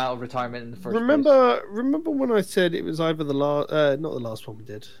have come out of retirement in the first place. Remember when I said it was either not the last one we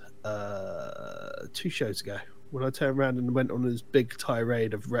did, 2 shows ago, when I turned around and went on this big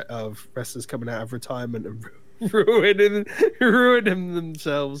tirade of wrestlers coming out of retirement and ruining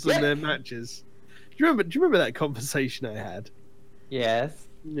themselves and their matches. Do you remember that conversation I had? Yes.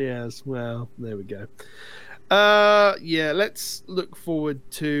 Yes. Well, there we go. Let's look forward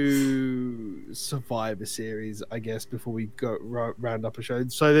to Survivor Series, I guess, before we go round up a show.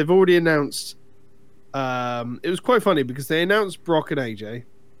 So they've already announced. It was quite funny because they announced Brock and AJ.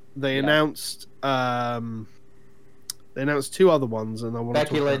 They announced. They announced 2 other ones, and I wanted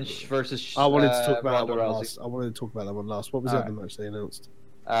Becky Lynch versus. I wanted to talk about Ronda that one Rousey. last. I wanted to talk about that one last. What was the other match they announced?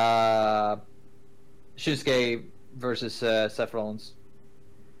 Shinsuke versus Seth Rollins.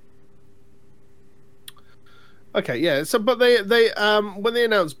 Okay, yeah. So, but they when they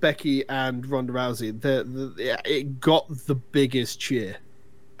announced Becky and Ronda Rousey, it got the biggest cheer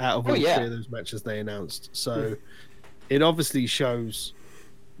out of all 3 of those matches they announced. So, it obviously shows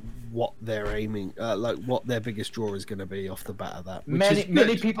what they're aiming, like what their biggest draw is going to be off the bat of that.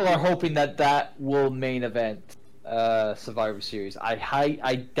 Many people are hoping that will main event Survivor Series.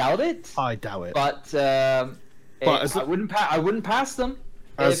 I doubt it. I doubt it. But I wouldn't pass them.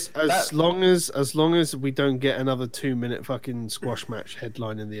 As long as we don't get another 2-minute fucking squash match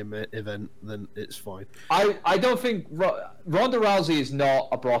headline in the event, then it's fine. I don't think Ronda Rousey is not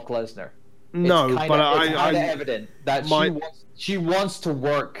a Brock Lesnar. No, it's kind of evident that she wants to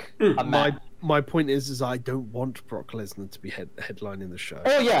work a match. My point is I don't want Brock Lesnar to be headlining the show.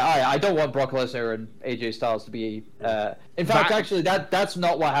 Oh yeah, I don't want Brock Lesnar and AJ Styles to be. In fact, actually, that's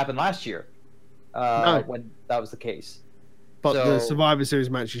not what happened last year. When that was the case. But the Survivor Series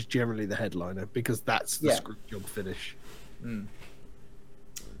match is generally the headliner because that's the script job finish.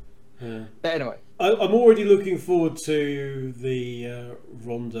 But anyway, I'm already looking forward to the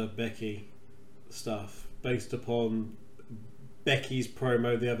Ronda Becky stuff based upon Becky's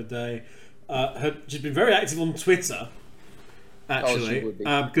promo the other day. She's been very active on Twitter, actually,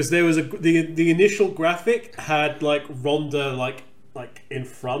 because there was the initial graphic had like Ronda like in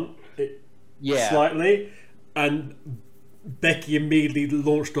front, slightly, and Becky immediately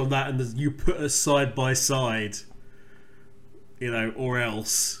launched on that, and you put us side by side, or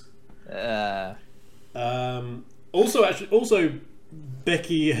else. Also,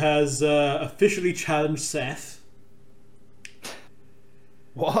 Becky has officially challenged Seth.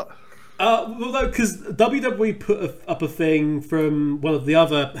 What? Well, no, because WWE put up a thing from one of the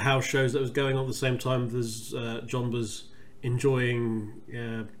other house shows that was going on at the same time as John was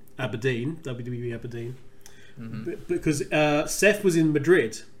enjoying Aberdeen, WWE Aberdeen. Because Seth was in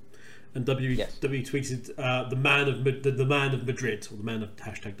Madrid, and WWE tweeted the man of Madrid, or the man of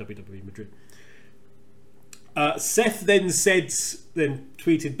 #WWE Madrid. Seth then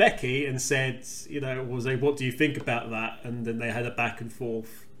tweeted Becky and said, what do you think about that? And then they had a back and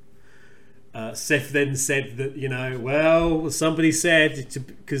forth. Seth then said that somebody said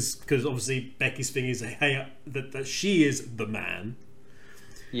because obviously Becky's thing is that she is the man.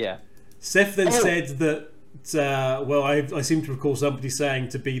 Yeah. Seth then said that. I seem to recall somebody saying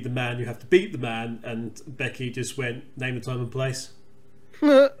to be the man you have to beat the man, and Becky just went name the time and place.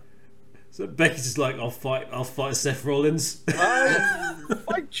 So Becky's just like, I'll fight Seth Rollins.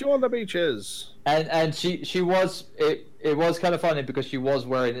 Fight you on the beaches. And she was it was kind of funny because she was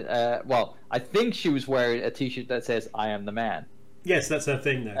wearing I think she was wearing a t-shirt that says I am the man. Yes, that's her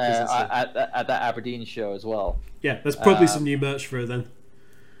thing now. At that Aberdeen show as well. Yeah, there's probably some new merch for her then.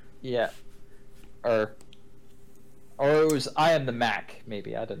 Yeah. Or it was I am the Mac,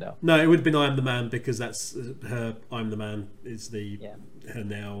 maybe, I don't know. No, it would have been I am the man because that's her. I'm the man is her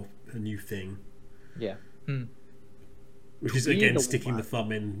new thing. Yeah. Which is again sticking the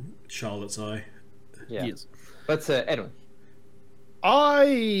thumb in Charlotte's eye. Yeah. Yes. But anyway,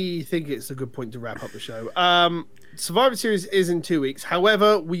 I think it's a good point to wrap up the show. Survivor Series is in 2 weeks.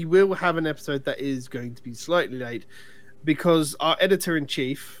 However, we will have an episode that is going to be slightly late because our editor in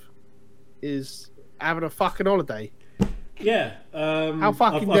chief is having a fucking holiday. Yeah. How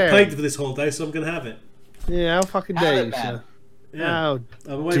fucking I've dare paid you. for this holiday, so I'm going to have it. Yeah, how fucking Have dare it, you, man. sir? Yeah. How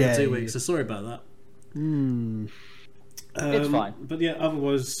I'm away for dare 2 you. weeks, so sorry about that. It's fine. But yeah,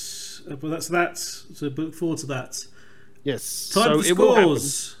 otherwise, well, that's that. So look forward to that. Yes. Time so for it will happen,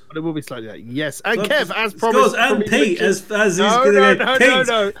 scores. but it will be slightly late. Yes. And Time Kev, for as promised. scores, and from his Pete, mention- as he's No, going no, to go. no, Pete,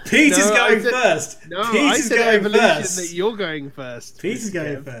 no. Pete is No, I going said- first. No, Pete I is said going evolution first. that you're going first. Pete is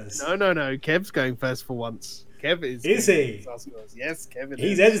going Kev. first. No. Kev's going first for once. Kev is. Is he? Yes, Kevin.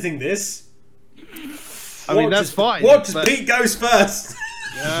 He's is. editing this. I mean, Watch that's as- fine. Watch as but- Pete goes first.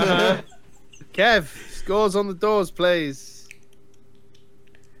 Kev, scores on the doors, please.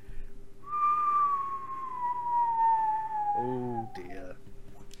 Oh dear.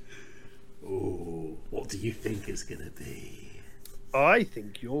 Oh, what do you think it's going to be? I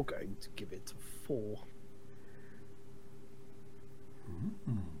think you're going to give it a 4.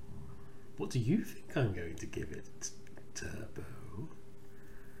 What do you think I'm going to give it, Turbo?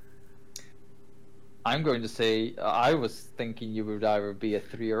 I'm going to say I was thinking you would either be a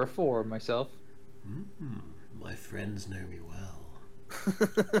 3 or a 4 myself. My friends know me well.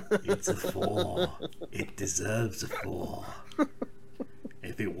 It's a 4. It deserves a 4.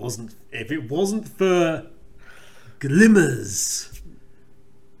 If it wasn't for glimmers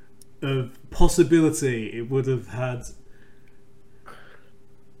of possibility, it would have had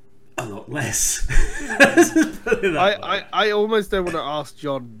a lot less. Put it that way. I almost don't want to ask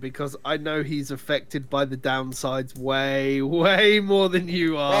John because I know he's affected by the downsides way more than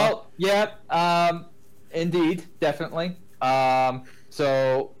you are. Well, yeah, indeed, definitely.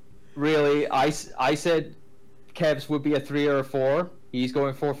 So really, I said Kev's would be a 3 or a 4. He's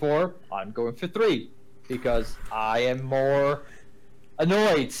going for 4. I'm going for 3 because I am more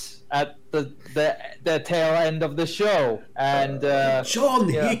annoyed at the tail end of the show. And John,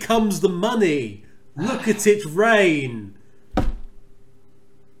 yeah. here comes the money. Look at it rain.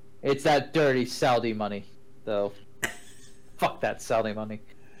 It's that dirty Saudi money, though. Fuck that Saudi money.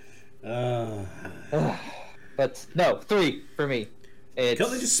 But no, 3 for me. It's...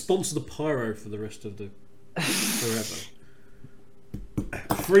 Can't they just sponsor the pyro for the rest of the forever?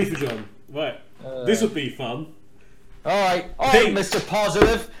 3 for John. Right. This would be fun. Alright, Pete. Mr.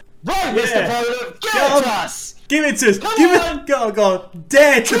 Positive. Right, Yeah. Mr. Positive, give Go it on. to us! Give it to us. Come Give on. it. Go on.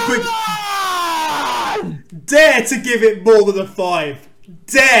 Dare to Come quick. on! Dare to give it more than a 5.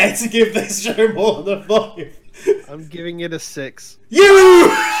 Dare to give this show more than a 5. I'm giving it a 6. You.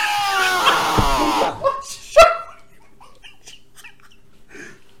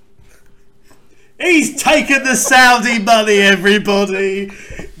 He's taken the Saudi money, everybody.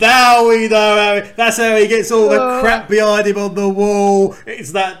 Now we know that's how he gets all the crap behind him on the wall.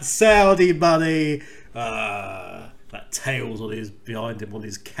 It's that Saudi money. That tails on his behind him on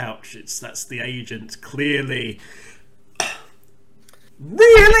his couch. That's the agent, clearly.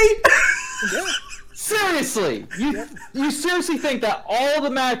 Really? Seriously, you seriously think that all the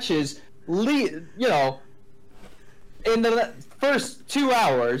matches, in the first 2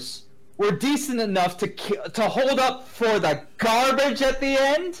 hours, were decent enough to hold up for the garbage at the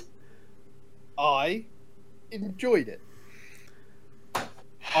end? I enjoyed it.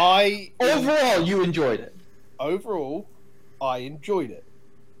 Overall, you enjoyed it. Overall, I enjoyed it.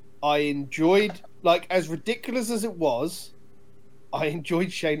 I enjoyed, like, as ridiculous as it was, I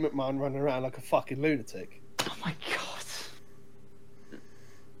enjoyed Shane McMahon running around like a fucking lunatic. Oh my god.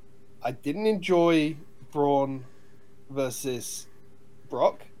 I didn't enjoy Braun versus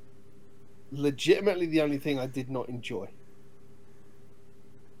Brock. Legitimately, the only thing I did not enjoy.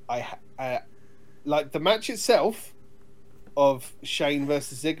 I like the match itself of Shane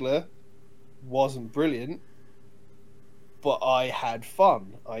versus Ziggler wasn't brilliant, but I had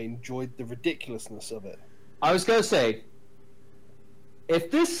fun. I enjoyed the ridiculousness of it. I was gonna say, if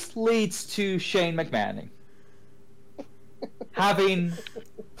this leads to Shane McMahon having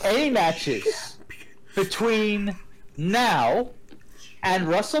any matches between now and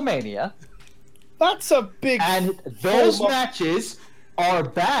WrestleMania, That's a big. and those form of- matches are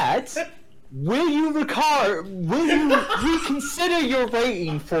bad, will you reconsider your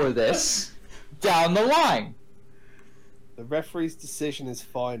rating for this down the line? The referee's decision is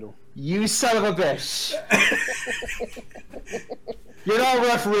final. You son of a bitch. You're not a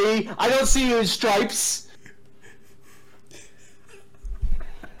referee. I don't see you in stripes.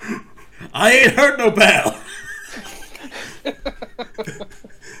 I ain't hurt no bell.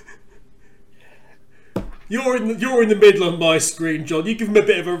 You're in the middle of my screen, John. You give him a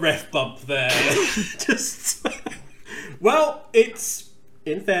bit of a ref bump there. Just well, it's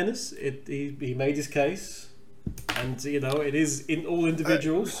in fairness, he made his case, and it is in all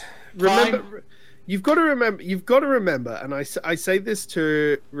individuals. Remember, You've got to remember, and I say this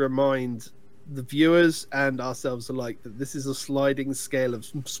to remind the viewers and ourselves alike that this is a sliding scale of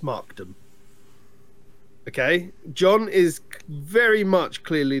smarkdom. Okay? John is very much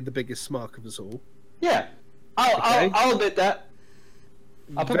clearly the biggest smark of us all. Yeah. I'll admit that.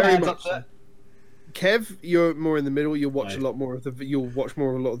 I'll put my hands up there. Kev, you're more in the middle. You'll watch a lot more of the. You'll watch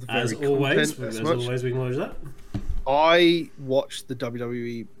more of a lot of the very content. As always, we acknowledge that. I watch the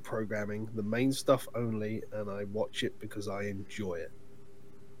WWE programming, the main stuff only, and I watch it because I enjoy it.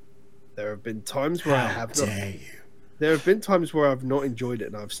 There have been times where There have been times where I've not enjoyed it,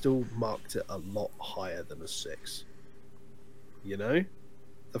 and I've still marked it a lot higher than a 6. You know,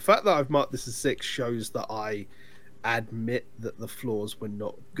 the fact that I've marked this a 6 shows that I admit that the flaws were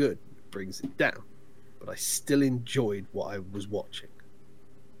not good. It brings it down. But I still enjoyed what I was watching.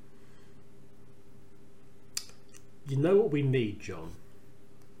 You know what we need, John?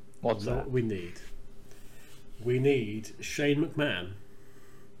 What's that? What we need? We need Shane McMahon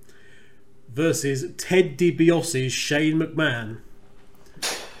versus Ted DiBiase's Shane McMahon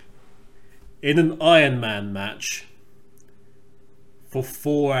in an Iron Man match for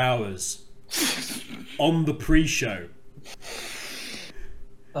 4 hours on the pre-show.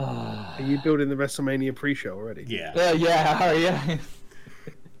 Are you building the WrestleMania pre-show already? Yeah. Yeah.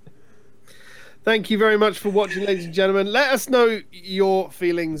 Thank you very much for watching, ladies and gentlemen. Let us know your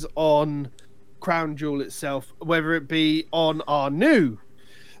feelings on Crown Jewel itself, whether it be on our new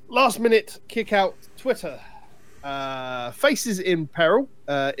last-minute kick-out Twitter, Faces in Peril.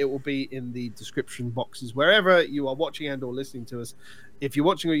 It will be in the description boxes wherever you are watching and or listening to us. If you're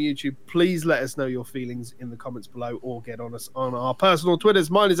watching on YouTube, please let us know your feelings in the comments below or get on us on our personal Twitters.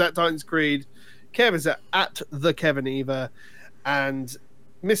 Mine is at Titans Creed. Kev is at the Kevin Eva. And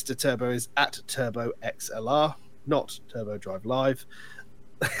Mr. Turbo is at Turbo XLR, not Turbo Drive Live.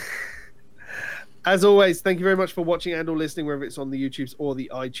 As always, thank you very much for watching and or listening, whether it's on the YouTubes or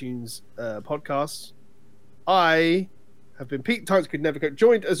the iTunes podcasts. I have been Pete Titans Creed Nevercoat,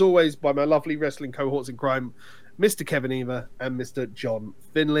 joined as always by my lovely wrestling cohorts in crime, Mr. Kevin Eva and Mr. John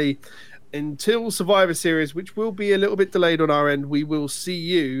Finley. Until Survivor Series, which will be a little bit delayed on our end, we will see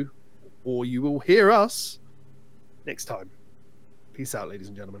you, or you will hear us, next time. Peace out, ladies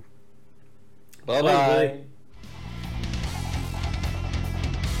and gentlemen. Bye-bye.